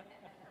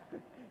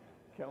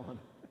 Come on.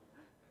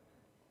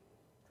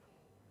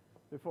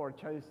 Before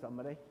I chose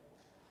somebody.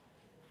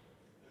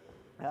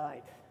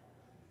 Right.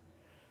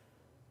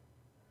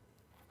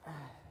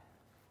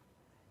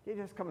 You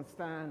just come and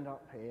stand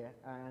up here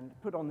and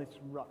put on this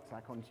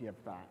rucksack onto your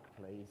back,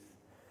 please.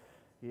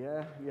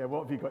 Yeah,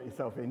 what have you got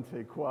yourself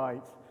into?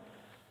 Quite.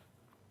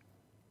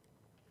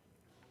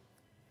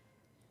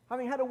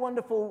 Having had a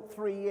wonderful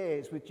 3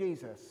 years with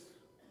Jesus,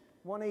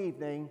 one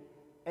evening,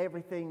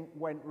 everything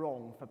went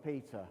wrong for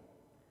Peter.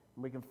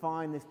 And we can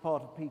find this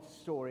part of Peter's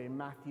story in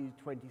Matthew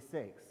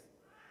 26.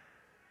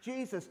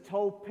 Jesus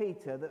told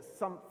Peter that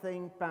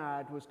something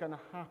bad was going to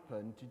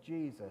happen to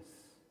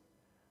Jesus,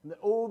 and that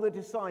all the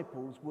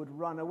disciples would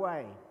run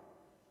away.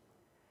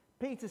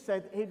 Peter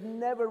said he'd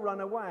never run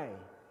away.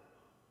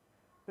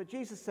 But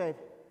Jesus said,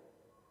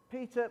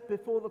 Peter,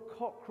 before the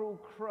cockerel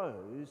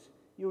crows,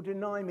 you'll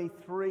deny me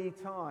 3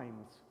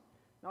 times.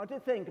 Now, I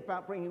did think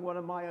about bringing one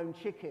of my own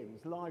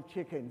chickens, live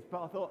chickens,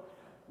 but I thought,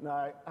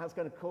 no, that's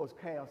going to cause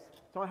chaos.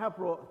 So I have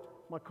brought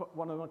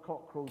one of my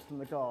cockerels from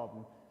the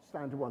garden,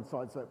 stand to one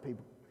side so that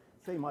people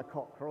see my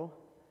cockerel.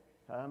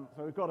 So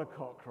we've got a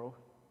cockerel.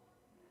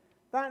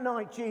 That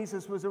night,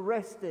 Jesus was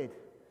arrested,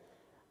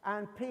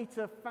 and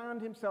Peter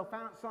found himself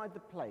outside the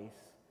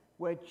place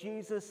where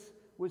Jesus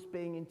was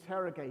being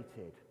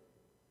interrogated.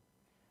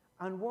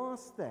 And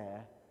whilst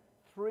there,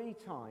 3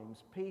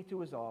 times Peter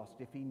was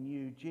asked if he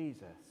knew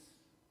Jesus,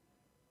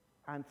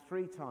 and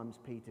 3 times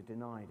Peter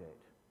denied it.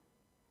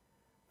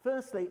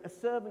 Firstly, a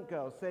servant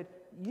girl said,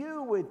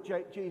 "You were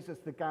with Jesus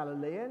the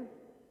Galilean?"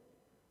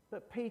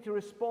 But Peter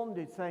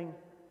responded saying,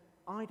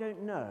 "I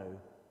don't know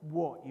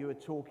what you are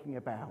talking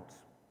about."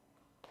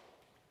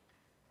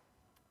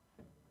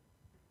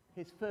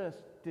 His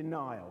first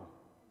denial.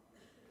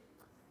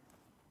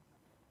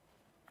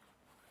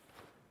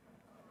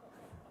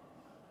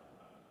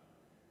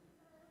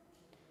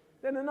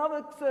 Then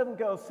another servant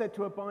girl said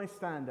to a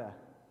bystander,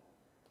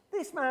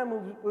 "This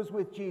man was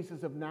with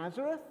Jesus of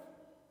Nazareth."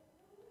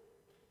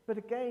 But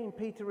again,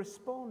 Peter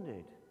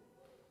responded,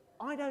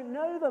 "I don't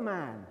know the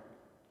man."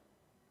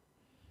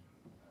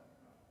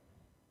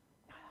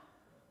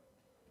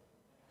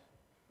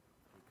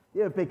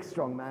 You're a big,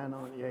 strong man,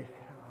 aren't you?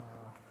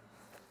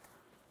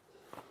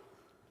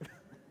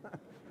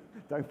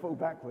 Don't fall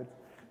backwards.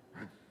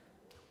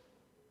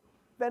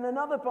 Then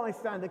another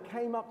bystander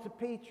came up to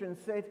Peter and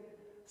said,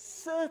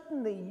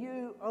 "Certainly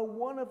you are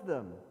one of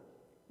them.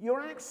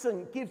 Your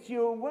accent gives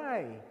you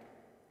away."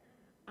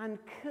 And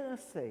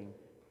cursing,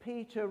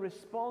 Peter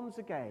responds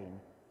again,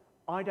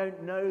 "I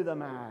don't know the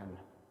man."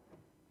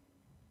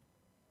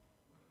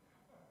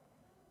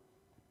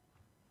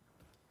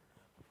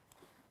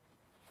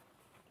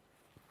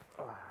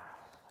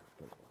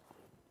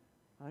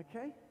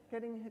 Okay,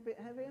 getting a bit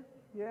heavier?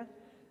 Yeah?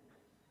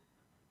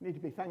 Need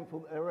to be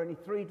thankful that there are only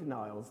 3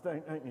 denials,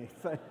 don't you?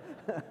 So,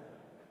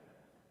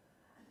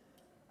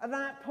 at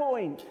that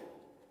point,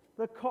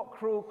 the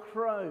cockerel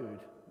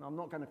crowed. No, I'm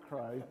not going to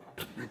crow.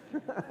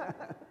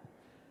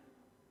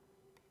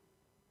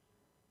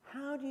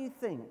 How do you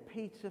think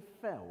Peter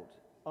felt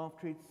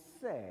after he'd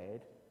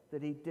said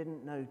that he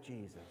didn't know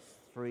Jesus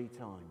 3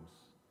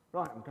 times?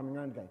 Right, I'm coming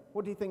around again.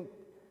 What do you think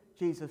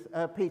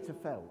Peter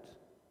felt?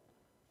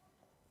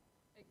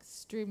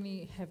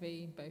 Extremely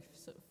heavy, both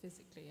sort of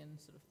physically and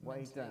sort of Way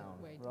mentally. down,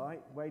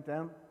 right? Way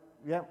down.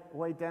 Yeah,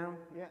 way down.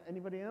 Yeah,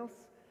 anybody else?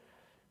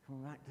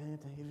 Come back there,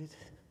 David.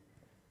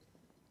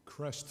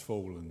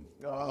 Crestfallen.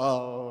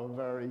 Oh,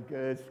 very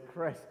good.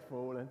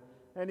 Crestfallen.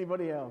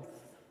 Anybody else?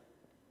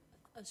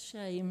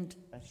 Ashamed.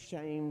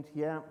 Ashamed,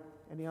 yeah.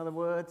 Any other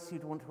words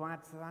you'd want to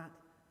add to that?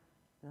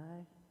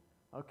 No?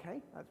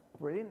 Okay, that's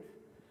brilliant.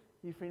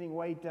 You feeling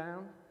weighed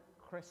down?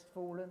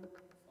 Crestfallen?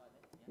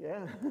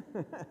 Yeah.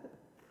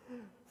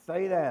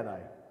 Stay there,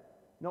 though.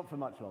 Not for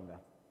much longer.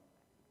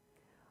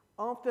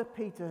 After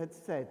Peter had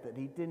said that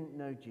he didn't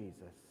know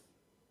Jesus,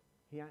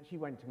 he actually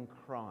went and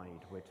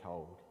cried, we're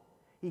told.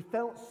 He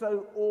felt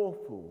so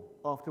awful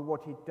after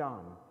what he'd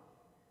done.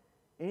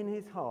 In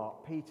his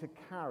heart, Peter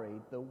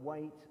carried the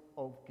weight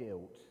of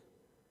guilt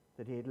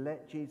that he had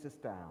let Jesus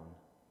down,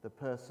 the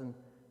person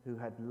who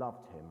had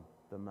loved him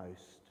the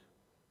most.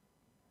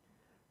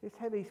 This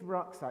heavy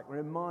rucksack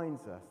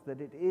reminds us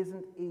that it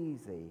isn't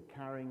easy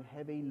carrying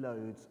heavy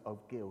loads of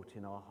guilt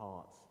in our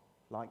hearts,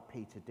 like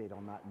Peter did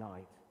on that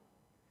night.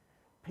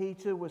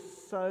 Peter was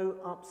so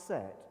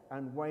upset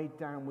and weighed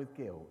down with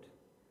guilt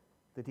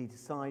that he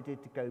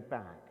decided to go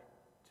back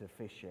to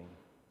fishing.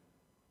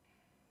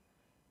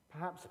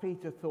 Perhaps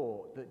Peter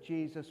thought that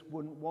Jesus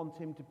wouldn't want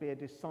him to be a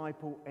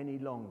disciple any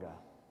longer.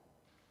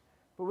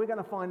 But we're going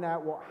to find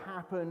out what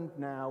happened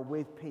now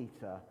with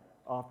Peter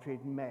after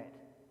he'd met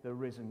the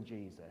risen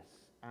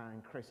Jesus.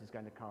 And Chris is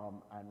going to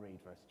come and read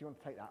for us. Do you want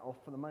to take that off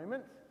for the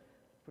moment?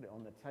 Put it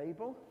on the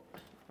table.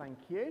 Thank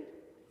you.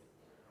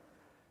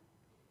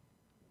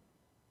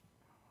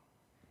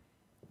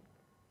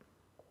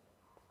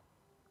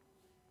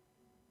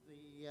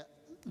 The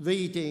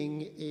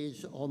reading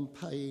is on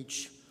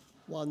page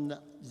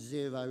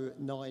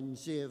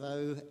 1090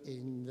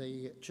 in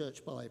the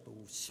Church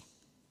Bibles.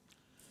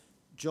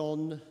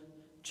 John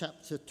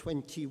chapter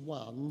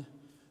 21,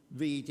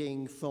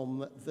 reading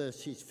from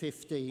verses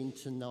 15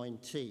 to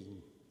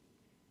 19.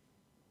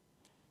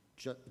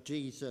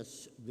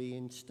 Jesus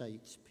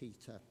reinstates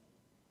Peter.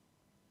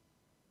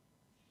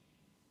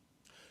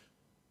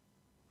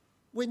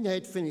 When they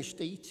had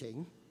finished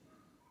eating,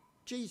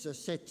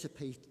 Jesus said to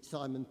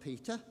Simon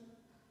Peter,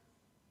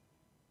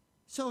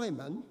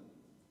 "Simon,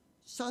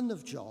 son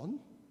of John,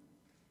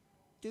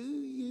 do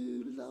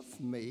you love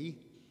me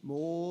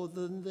more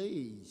than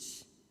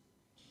these?"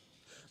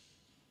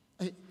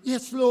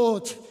 "Yes,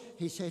 Lord,"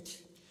 he said.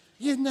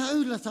 "You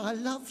know that I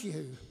love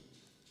you."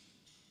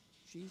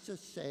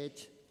 Jesus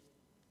said,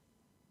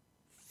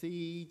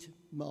 "Feed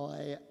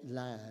my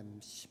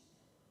lambs."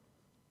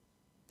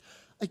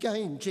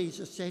 Again,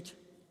 Jesus said,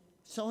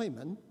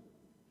 "Simon,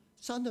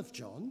 son of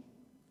John,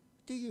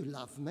 do you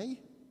love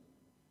me?"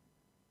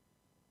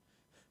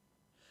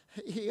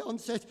 He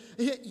answered,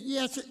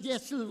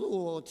 Yes,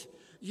 Lord,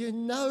 you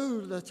know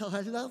that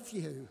I love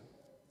you."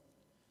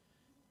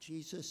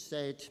 Jesus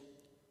said,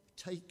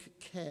 "Take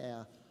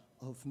care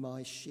of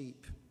my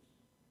sheep."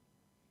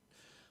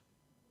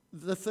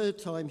 The 3rd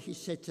time he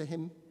said to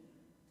him,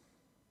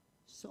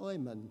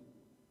 "Simon,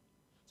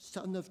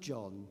 son of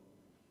John,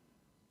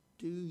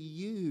 do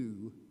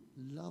you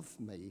love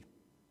me?"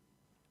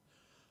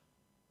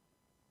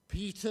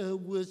 Peter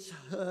was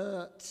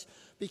hurt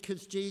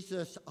because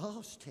Jesus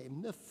asked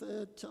him the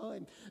 3rd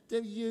time,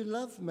 "Do you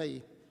love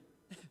me?"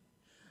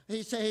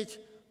 He said,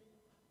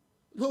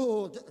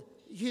 "Lord,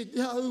 you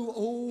know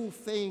all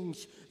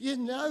things. You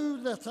know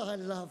that I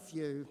love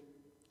you."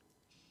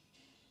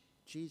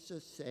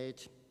 Jesus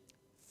said,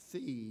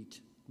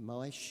 "Feed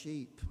my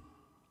sheep.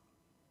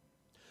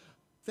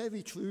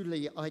 Very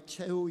truly, I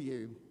tell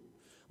you,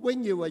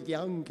 when you were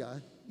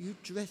younger, you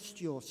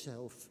dressed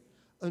yourself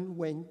and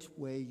went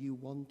where you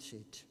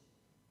wanted.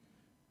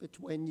 But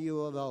when you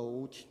are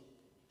old,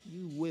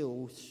 you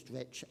will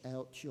stretch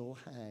out your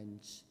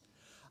hands,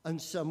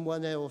 and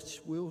someone else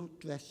will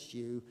dress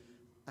you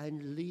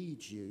and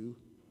lead you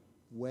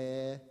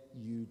where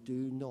you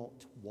do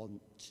not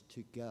want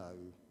to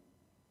go."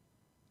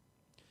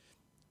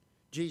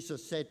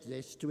 Jesus said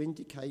this to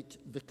indicate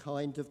the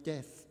kind of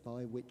death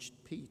by which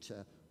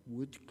Peter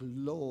would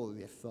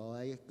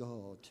glorify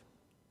God.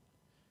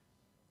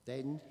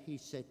 Then he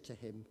said to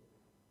him,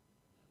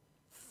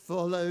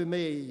 "Follow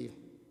me."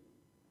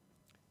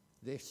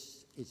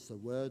 This is the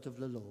word of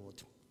the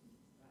Lord.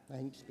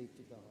 Thanks be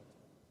to God.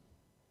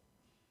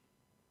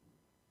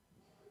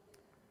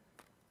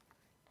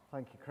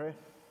 Thank you, Chris.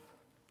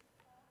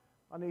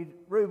 I need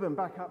Reuben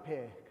back up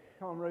here.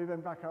 Come on,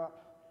 Reuben, back up.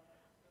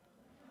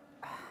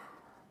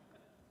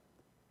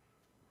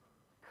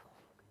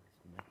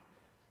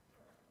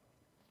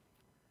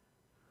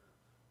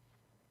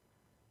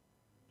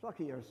 It's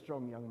lucky you're a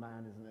strong young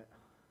man, isn't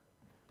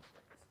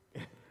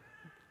it?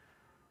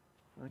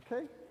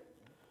 Okay.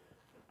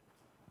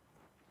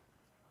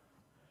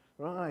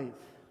 Right.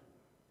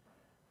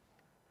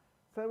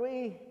 So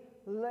we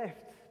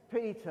left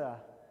Peter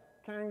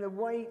carrying the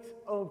weight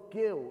of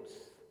guilt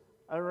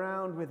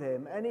around with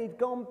him, and he'd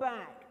gone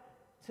back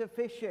to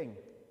fishing.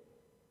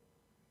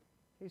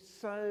 He's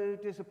so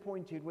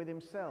disappointed with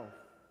himself.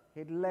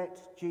 He'd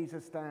let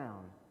Jesus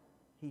down.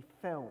 He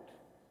felt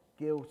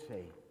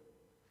guilty.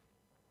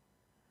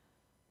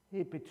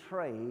 He'd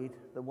betrayed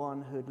the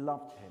one who'd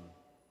loved him.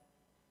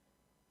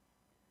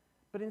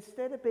 But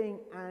instead of being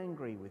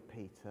angry with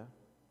Peter,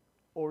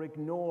 or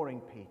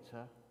ignoring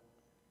Peter,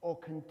 or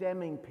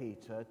condemning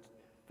Peter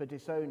for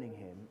disowning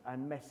him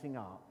and messing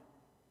up,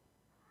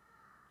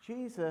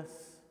 Jesus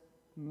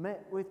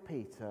met with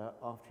Peter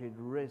after he'd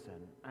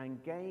risen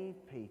and gave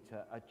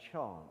Peter a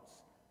chance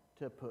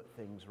to put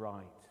things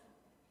right.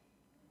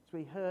 As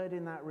we heard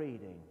in that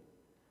reading,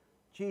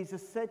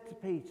 Jesus said to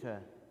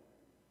Peter,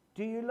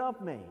 "Do you love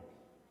me?"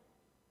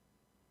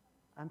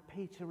 And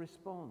Peter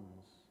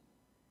responds,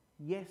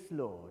 "Yes,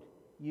 Lord,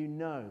 you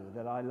know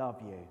that I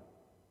love you."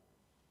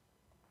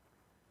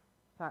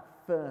 That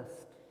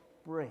first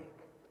brick,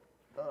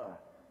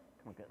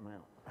 can't get them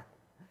out.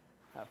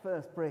 That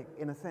first brick,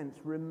 in a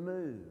sense,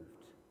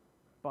 removed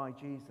by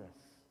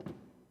Jesus.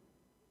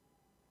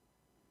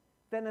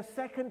 Then a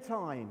second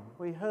time,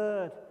 we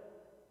heard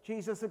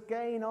Jesus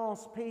again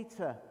ask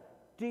Peter,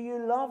 "Do you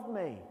love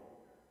me?"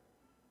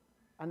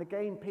 And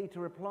again Peter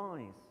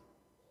replies,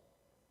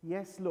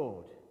 "Yes,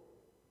 Lord,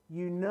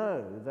 you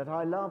know that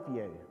I love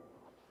you."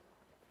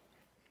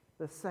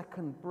 The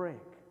second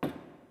brick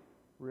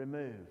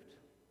removed.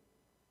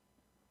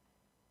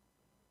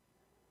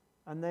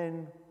 And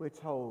then we're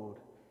told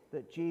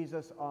that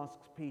Jesus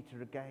asks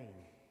Peter again,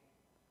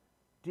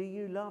 "Do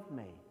you love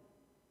me?"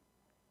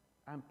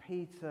 And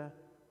Peter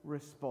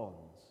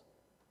responds,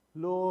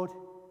 "Lord,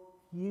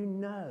 you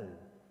know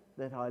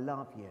that I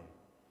love you."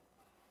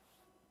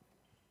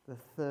 The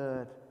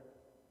third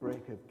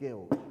brick of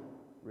guilt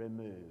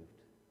removed.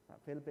 Does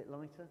that feel a bit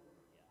lighter?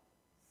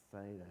 Yeah.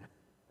 Say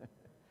that.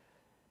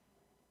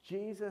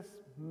 Jesus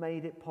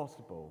made it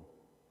possible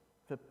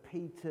for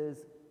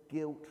Peter's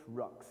guilt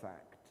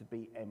rucksack to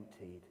be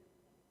emptied.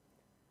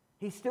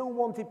 He still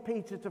wanted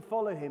Peter to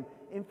follow him.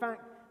 In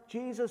fact,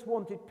 Jesus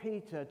wanted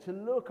Peter to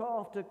look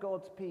after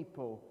God's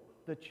people,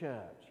 the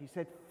church. He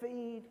said,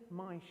 "Feed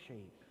my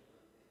sheep."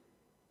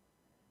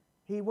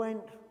 He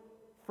went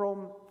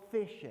from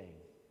fishing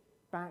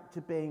back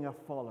to being a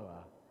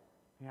follower.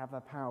 We have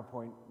that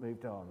PowerPoint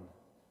moved on.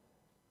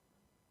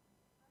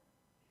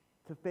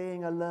 To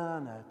being a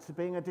learner, to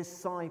being a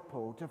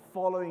disciple, to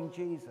following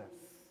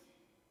Jesus.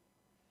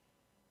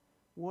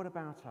 What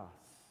about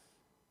us?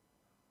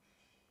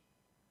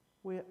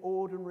 We're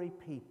ordinary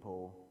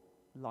people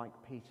like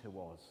Peter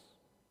was,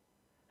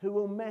 who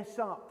will mess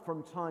up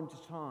from time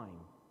to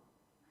time.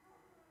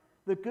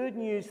 The good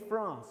news for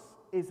us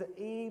is that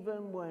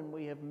even when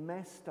we have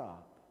messed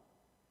up,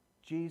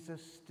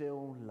 Jesus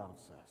still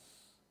loves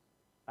us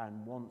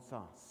and wants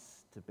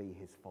us to be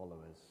his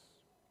followers.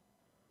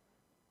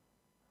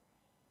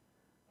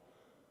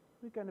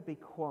 We're going to be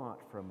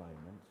quiet for a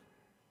moment.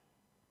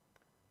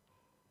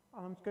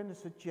 I'm going to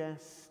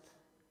suggest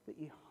that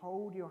you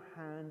hold your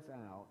hands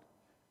out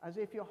as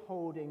if you're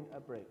holding a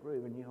brick.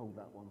 Reuben, you hold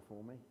that one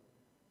for me.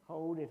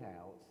 Hold it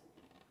out.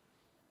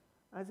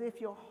 As if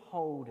you're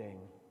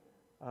holding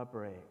a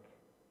brick,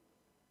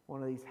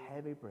 one of these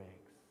heavy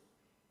bricks.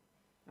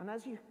 And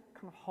as you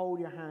kind of hold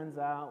your hands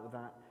out with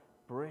that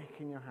brick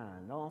in your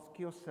hand, ask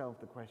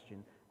yourself the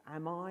question,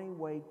 am I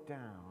weighed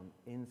down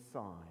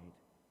inside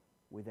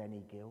with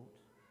any guilt?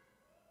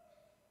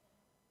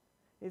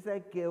 Is there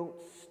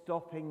guilt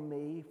stopping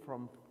me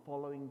from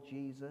following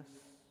Jesus?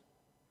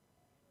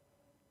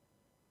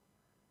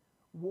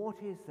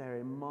 What is there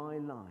in my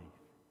life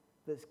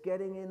that's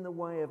getting in the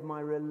way of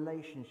my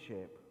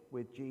relationship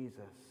with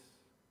Jesus?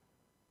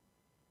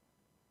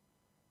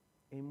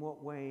 In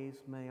what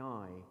ways may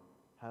I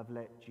have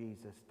let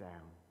Jesus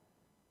down?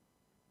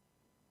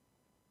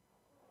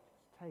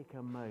 Just take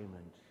a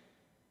moment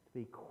to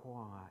be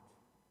quiet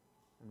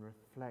and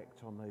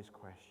reflect on those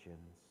questions.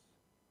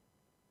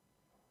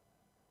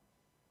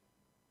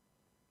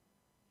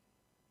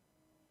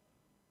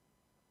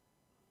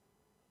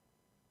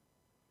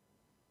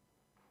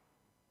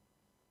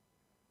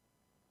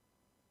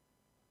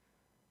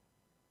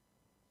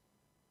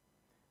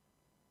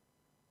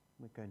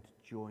 We're going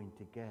to join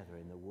together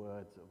in the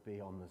words that will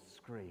be on the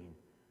screen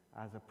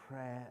as a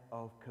prayer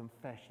of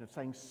confession, of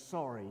saying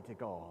sorry to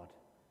God.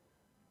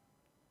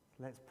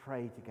 Let's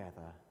pray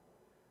together.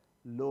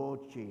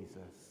 Lord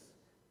Jesus,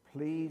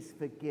 please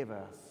forgive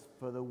us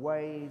for the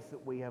ways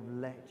that we have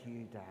let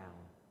you down.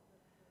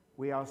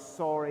 We are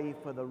sorry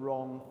for the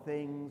wrong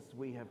things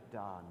we have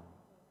done,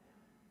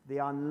 the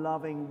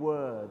unloving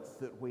words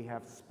that we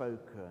have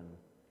spoken,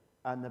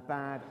 and the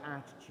bad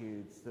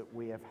attitudes that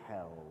we have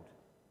held.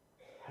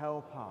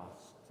 Help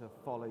us to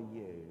follow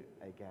you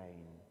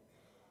again.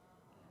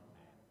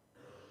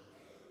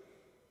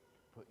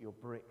 Put your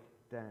brick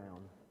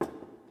down.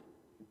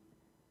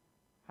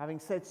 Having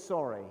said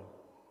sorry,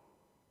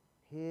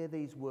 hear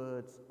these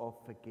words of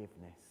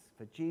forgiveness.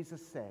 For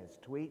Jesus says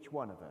to each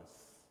one of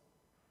us,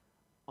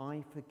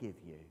 I forgive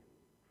you.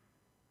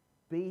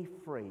 Be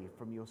free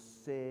from your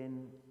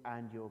sin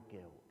and your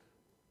guilt.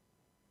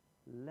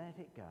 Let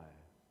it go,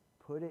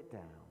 put it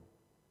down,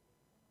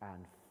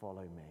 and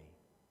follow me.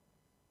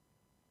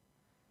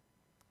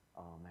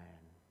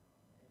 Amen.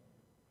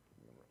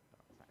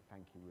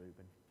 Thank you,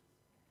 Reuben.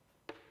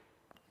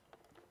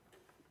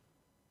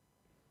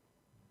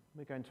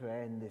 We're going to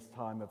end this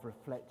time of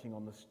reflecting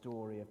on the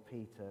story of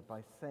Peter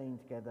by saying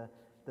together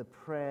the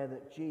prayer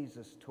that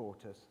Jesus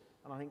taught us.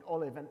 And I think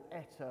Olive and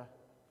Etta,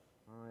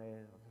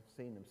 I've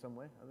seen them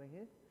somewhere. Are they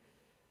here?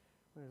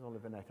 Where's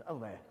Olive and Etta? Oh,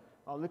 there.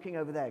 Oh, looking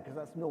over there, because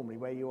that's normally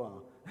where you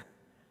are.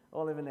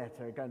 Olive and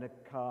Etta are going to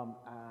come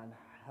and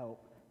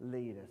help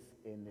lead us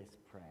in this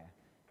prayer.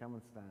 Come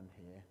and stand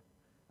here.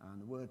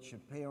 And the words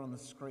should appear on the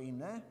screen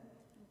there. Okay.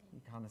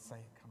 You kind of say,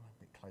 come a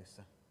bit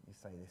closer. You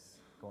say this.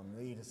 Go on,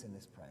 lead us in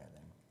this prayer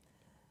then.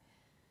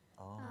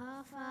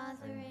 Our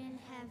Father in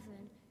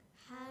heaven,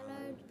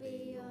 hallowed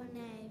be your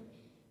name.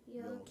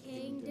 Your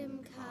kingdom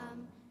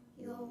come,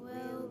 your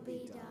will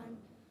be done,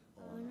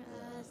 on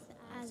earth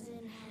as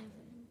in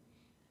heaven.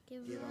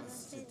 Give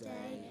us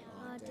today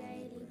our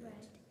daily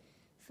bread.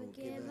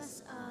 Forgive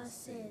us our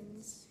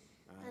sins,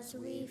 as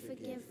we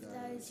forgive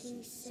those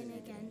who sin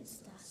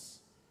against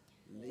us.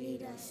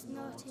 Lead us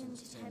not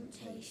into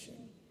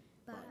temptation,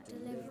 but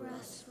deliver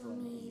us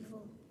from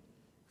evil.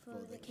 For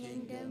the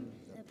kingdom,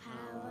 the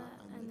power,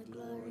 and the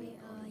glory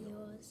are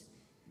yours,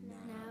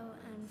 now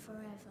and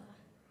forever.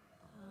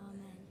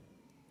 Amen.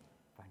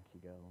 Thank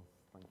you, girls.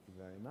 Thank you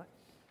very much.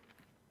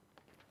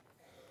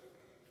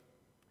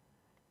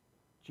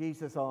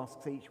 Jesus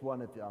asks each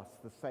one of us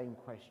the same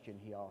question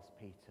he asked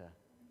Peter.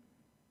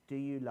 Do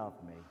you love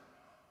me?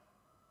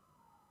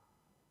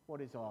 What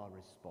is our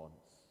response?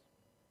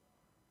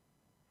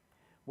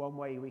 One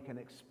way we can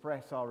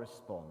express our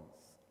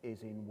response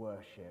is in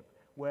worship,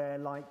 where,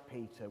 like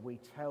Peter, we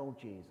tell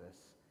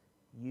Jesus,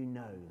 you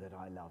know that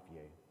I love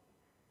you.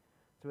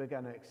 So we're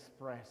going to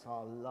express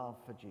our love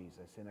for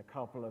Jesus in a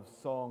couple of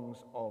songs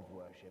of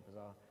worship as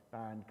our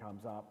band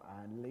comes up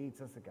and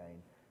leads us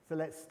again. So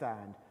let's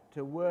stand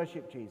to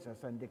worship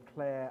Jesus and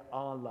declare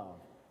our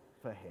love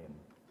for him.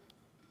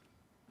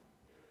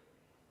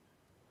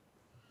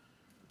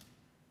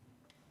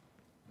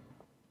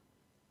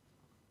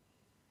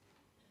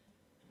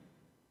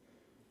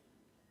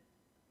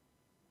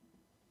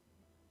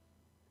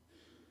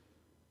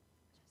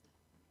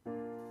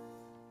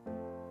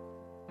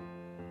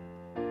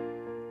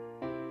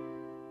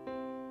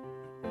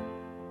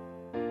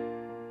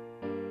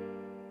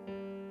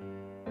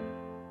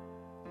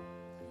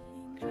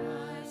 In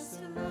Christ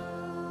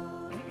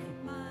alone,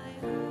 my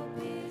hope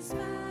is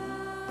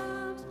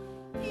found.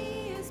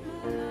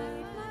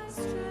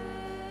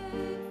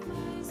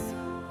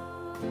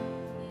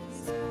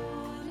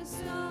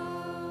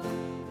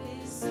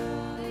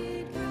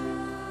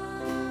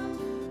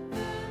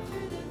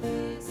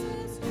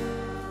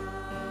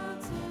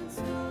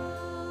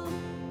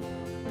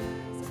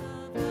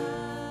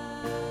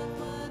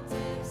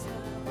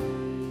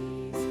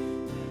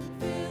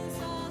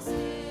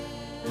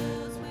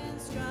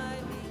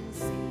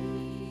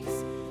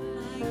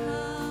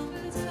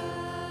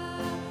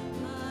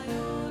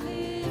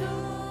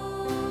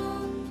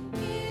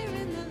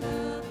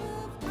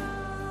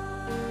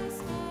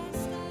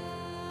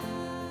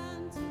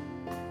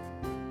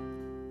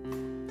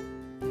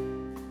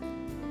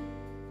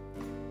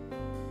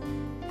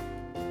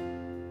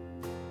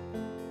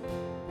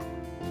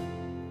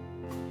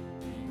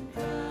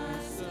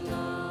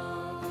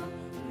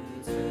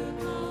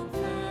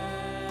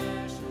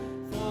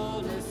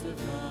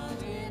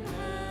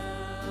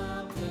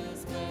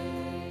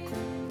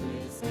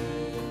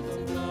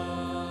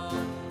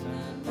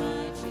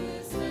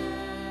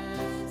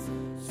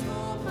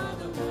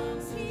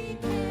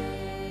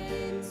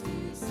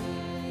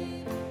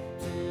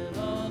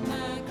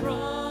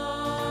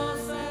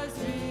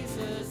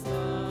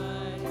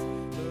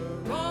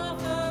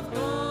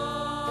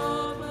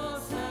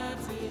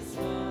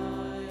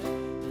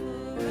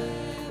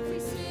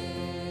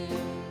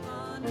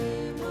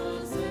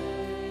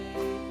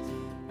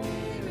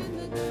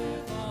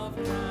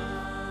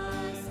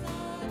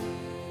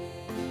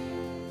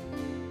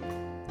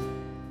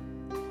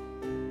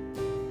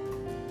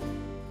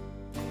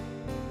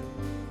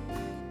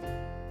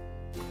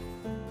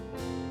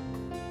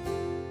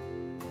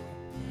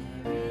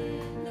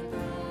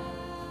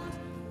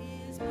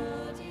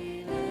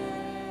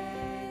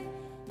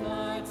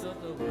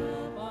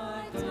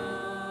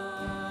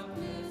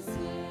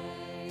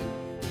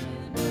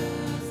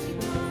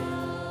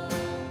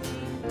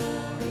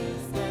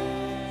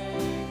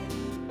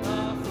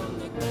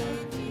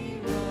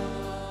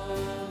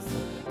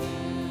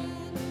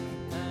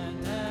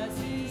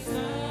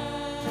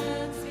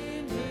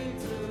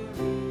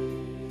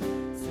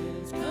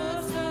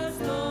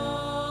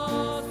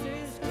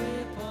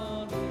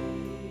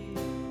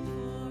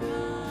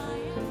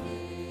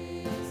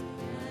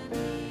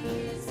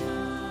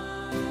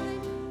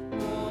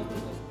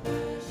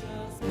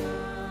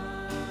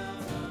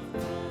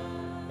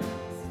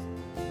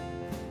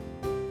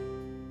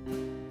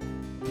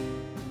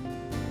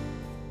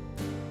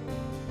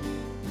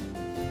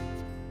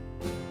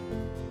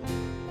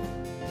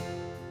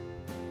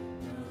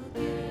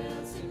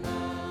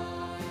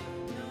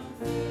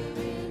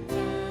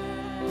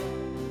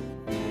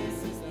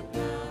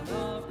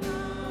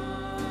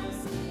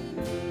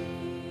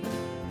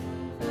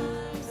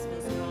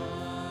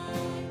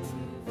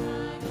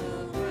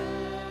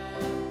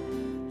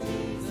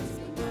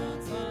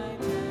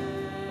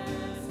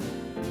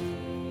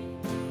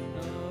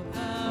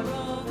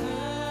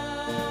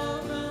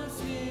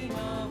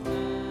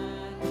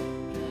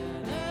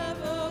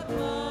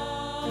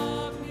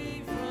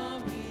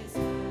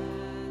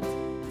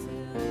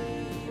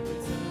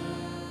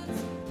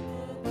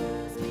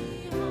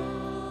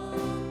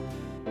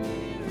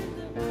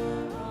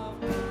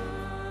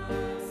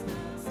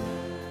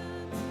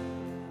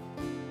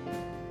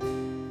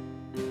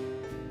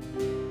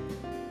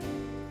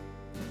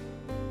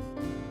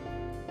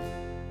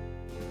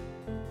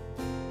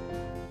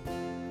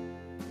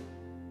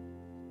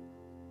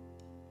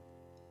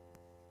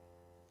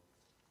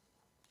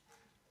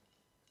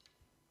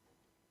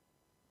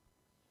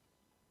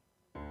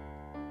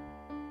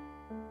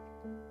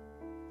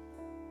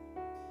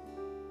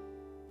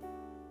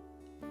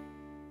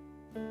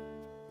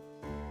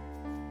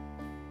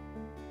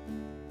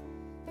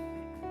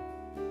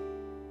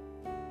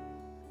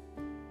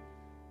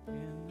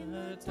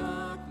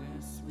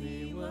 darkness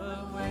we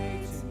were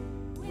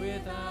waiting,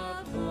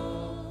 without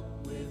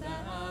hope,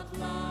 without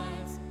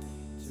light,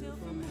 till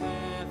from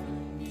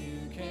heaven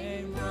you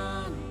came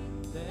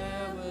running.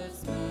 There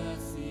was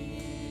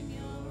mercy in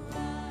your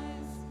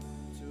eyes,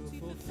 to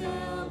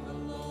fulfill the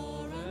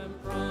law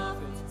and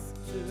prophets.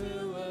 To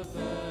a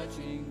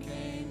virgin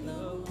came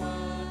the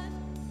word,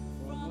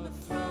 from a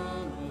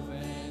throne of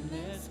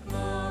endless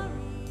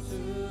glory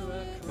to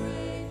a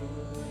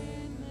cradle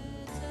in the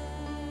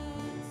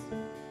depths.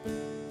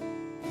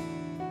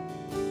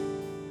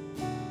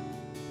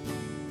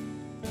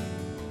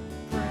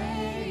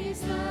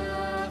 Praise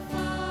the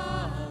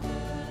Father,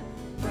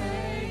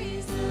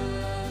 praise the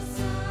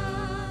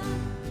Son,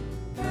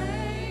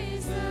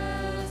 praise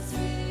the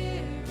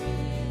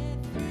Spirit,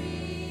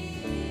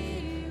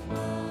 three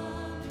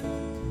one.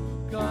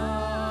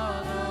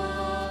 God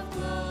of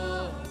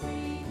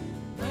glory,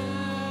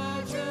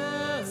 majesty,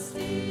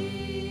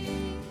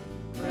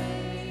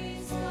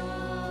 praise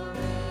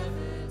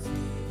forever to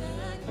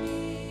the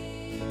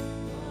King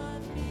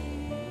of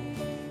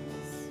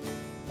Kings.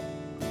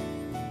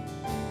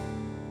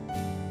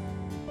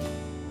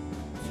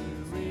 To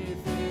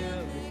reveal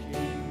the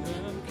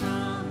kingdom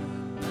come,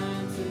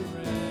 and to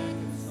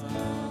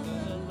reconcile the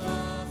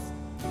lost,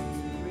 to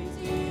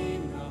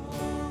redeem the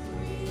whole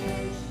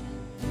creation.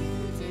 You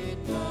did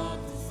not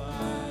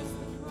despise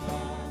the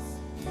cross,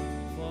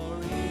 for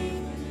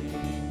even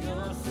in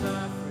your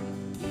suffering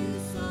you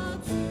saw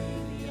to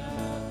the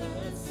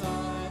other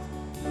side,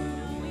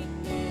 knowing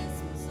this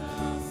was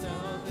our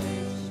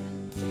salvation.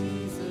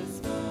 Jesus,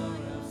 for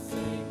our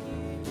sake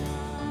you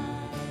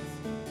died.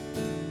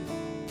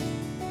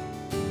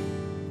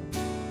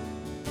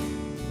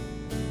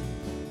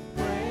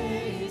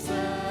 Praise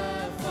the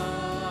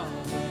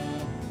Father,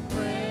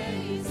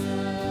 praise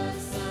the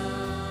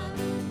Son,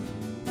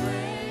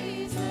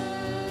 praise the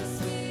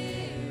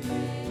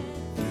Spirit,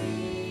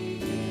 three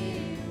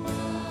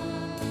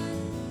one.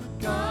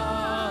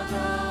 God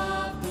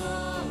of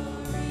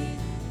glory,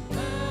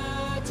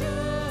 majesty,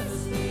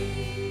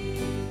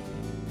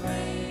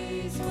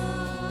 praise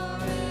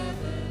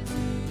forever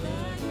to the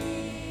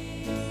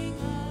King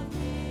of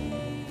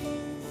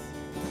Kings.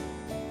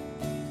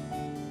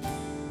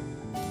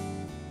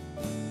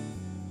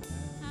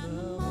 And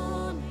the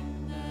morning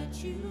that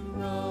you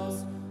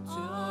rose,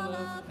 all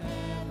of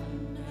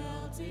heaven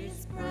held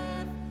its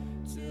breath,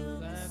 till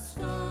that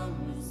stone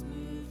was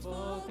moved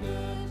for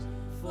good,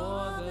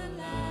 for the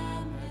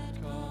Lamb had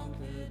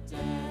conquered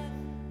death.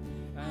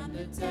 And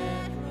the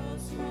dead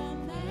rose from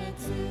their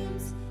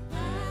tombs,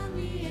 and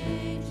the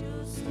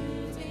angels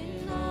stood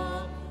in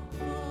awe,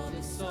 for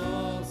the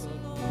souls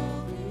of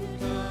all who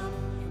come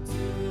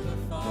to the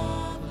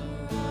Father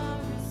are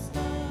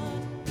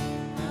restored.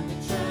 And the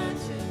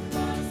church in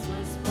Christ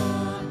was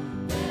born,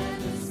 then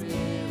the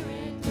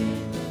Spirit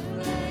did the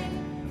flame.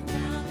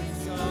 Now this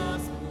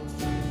gospel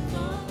truth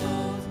of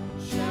old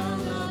shall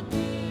not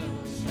be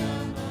or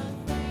shall not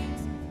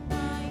faint.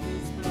 By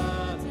His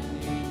blood and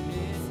in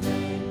His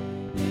name,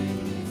 in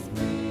His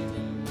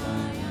freedom I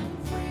am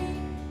free.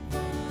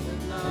 For the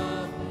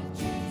love of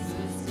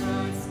Jesus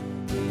Christ,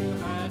 who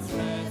has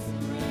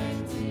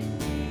resurrected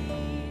me.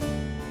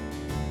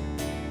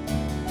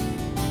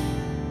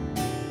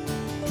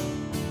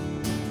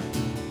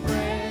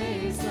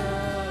 Praise the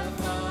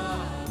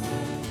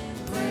Father,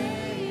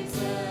 praise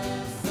the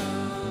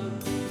Son,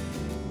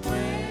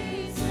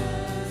 praise the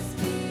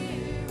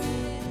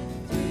Spirit,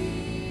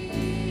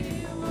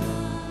 three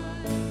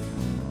one.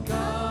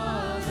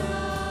 God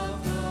of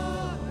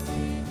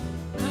glory,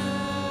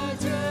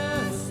 majesty,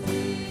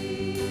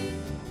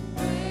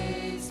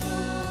 praise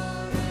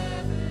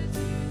forever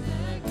to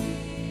the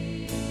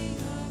King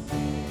of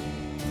Kings.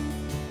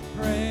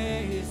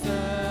 Praise the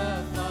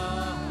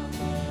Father,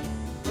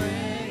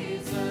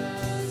 praise the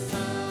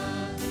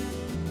Son,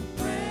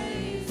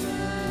 praise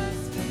the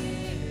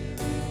Spirit,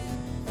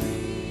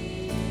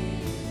 three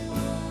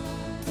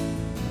one.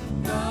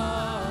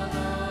 God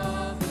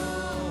of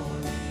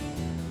glory,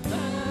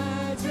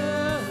 majesty,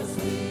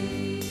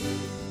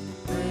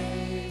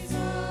 praise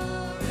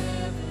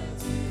forever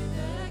to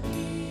the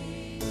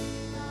King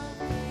of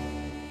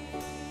Kings.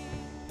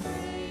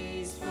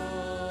 Praise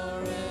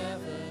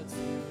forever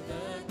to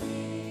the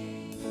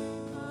King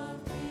of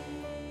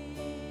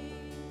Kings.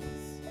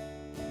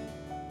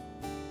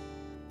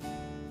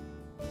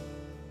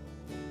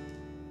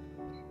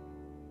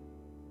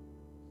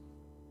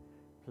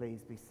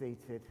 Please be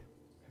seated.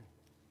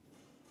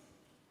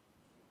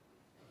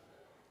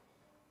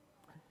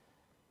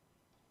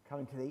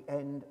 Coming to the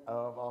end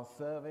of our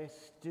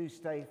service, do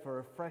stay for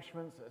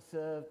refreshments that are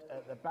served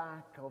at the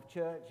back of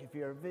church. If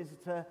you're a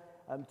visitor,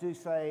 do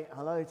say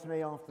hello to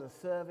me after the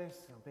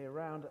service. I'll be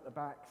around at the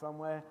back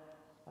somewhere,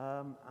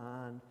 and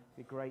it'd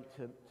be great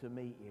to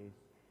meet you.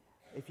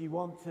 If you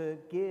want to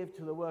give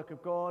to the work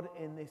of God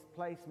in this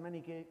place,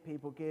 many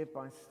people give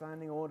by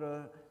standing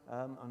order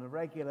on a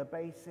regular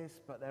basis,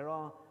 but there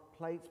are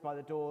plates by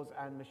the doors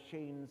and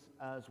machines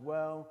as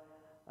well.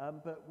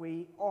 But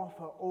we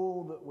offer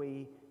all that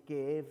we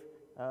give,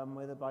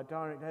 whether by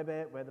direct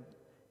debit, whether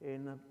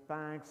in the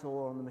bags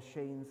or on the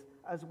machines,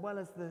 as well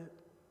as the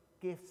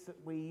gifts that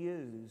we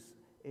use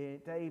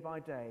day by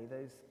day,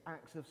 those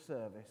acts of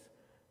service.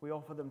 We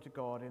offer them to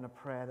God in a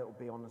prayer that will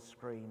be on the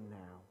screen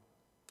now.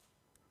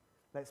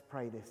 Let's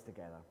pray this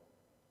together.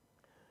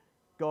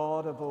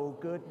 God of all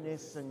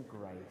goodness and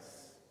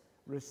grace,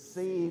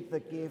 receive the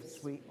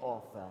gifts we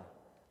offer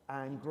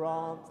and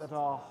grant that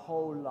our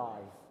whole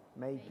life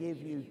may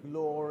give you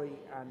glory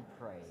and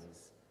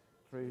praise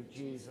through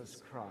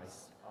Jesus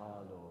Christ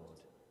our Lord.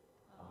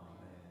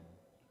 Amen.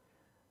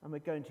 And we're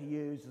going to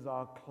use as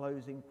our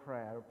closing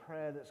prayer a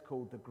prayer that's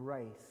called the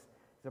Grace.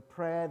 It's a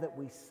prayer that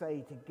we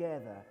say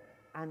together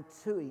and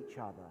to each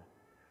other.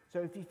 So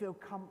if you feel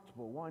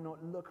comfortable, why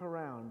not look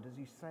around as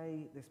you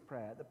say this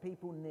prayer at the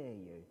people near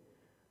you.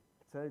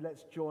 So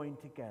let's join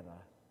together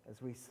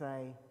as we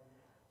say,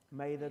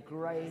 may the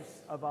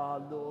grace of our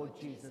Lord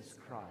Jesus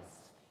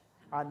Christ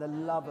and the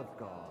love of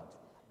God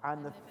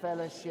and the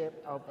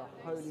fellowship of the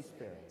Holy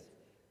Spirit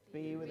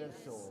be with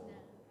us all,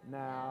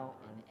 now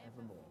and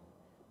evermore.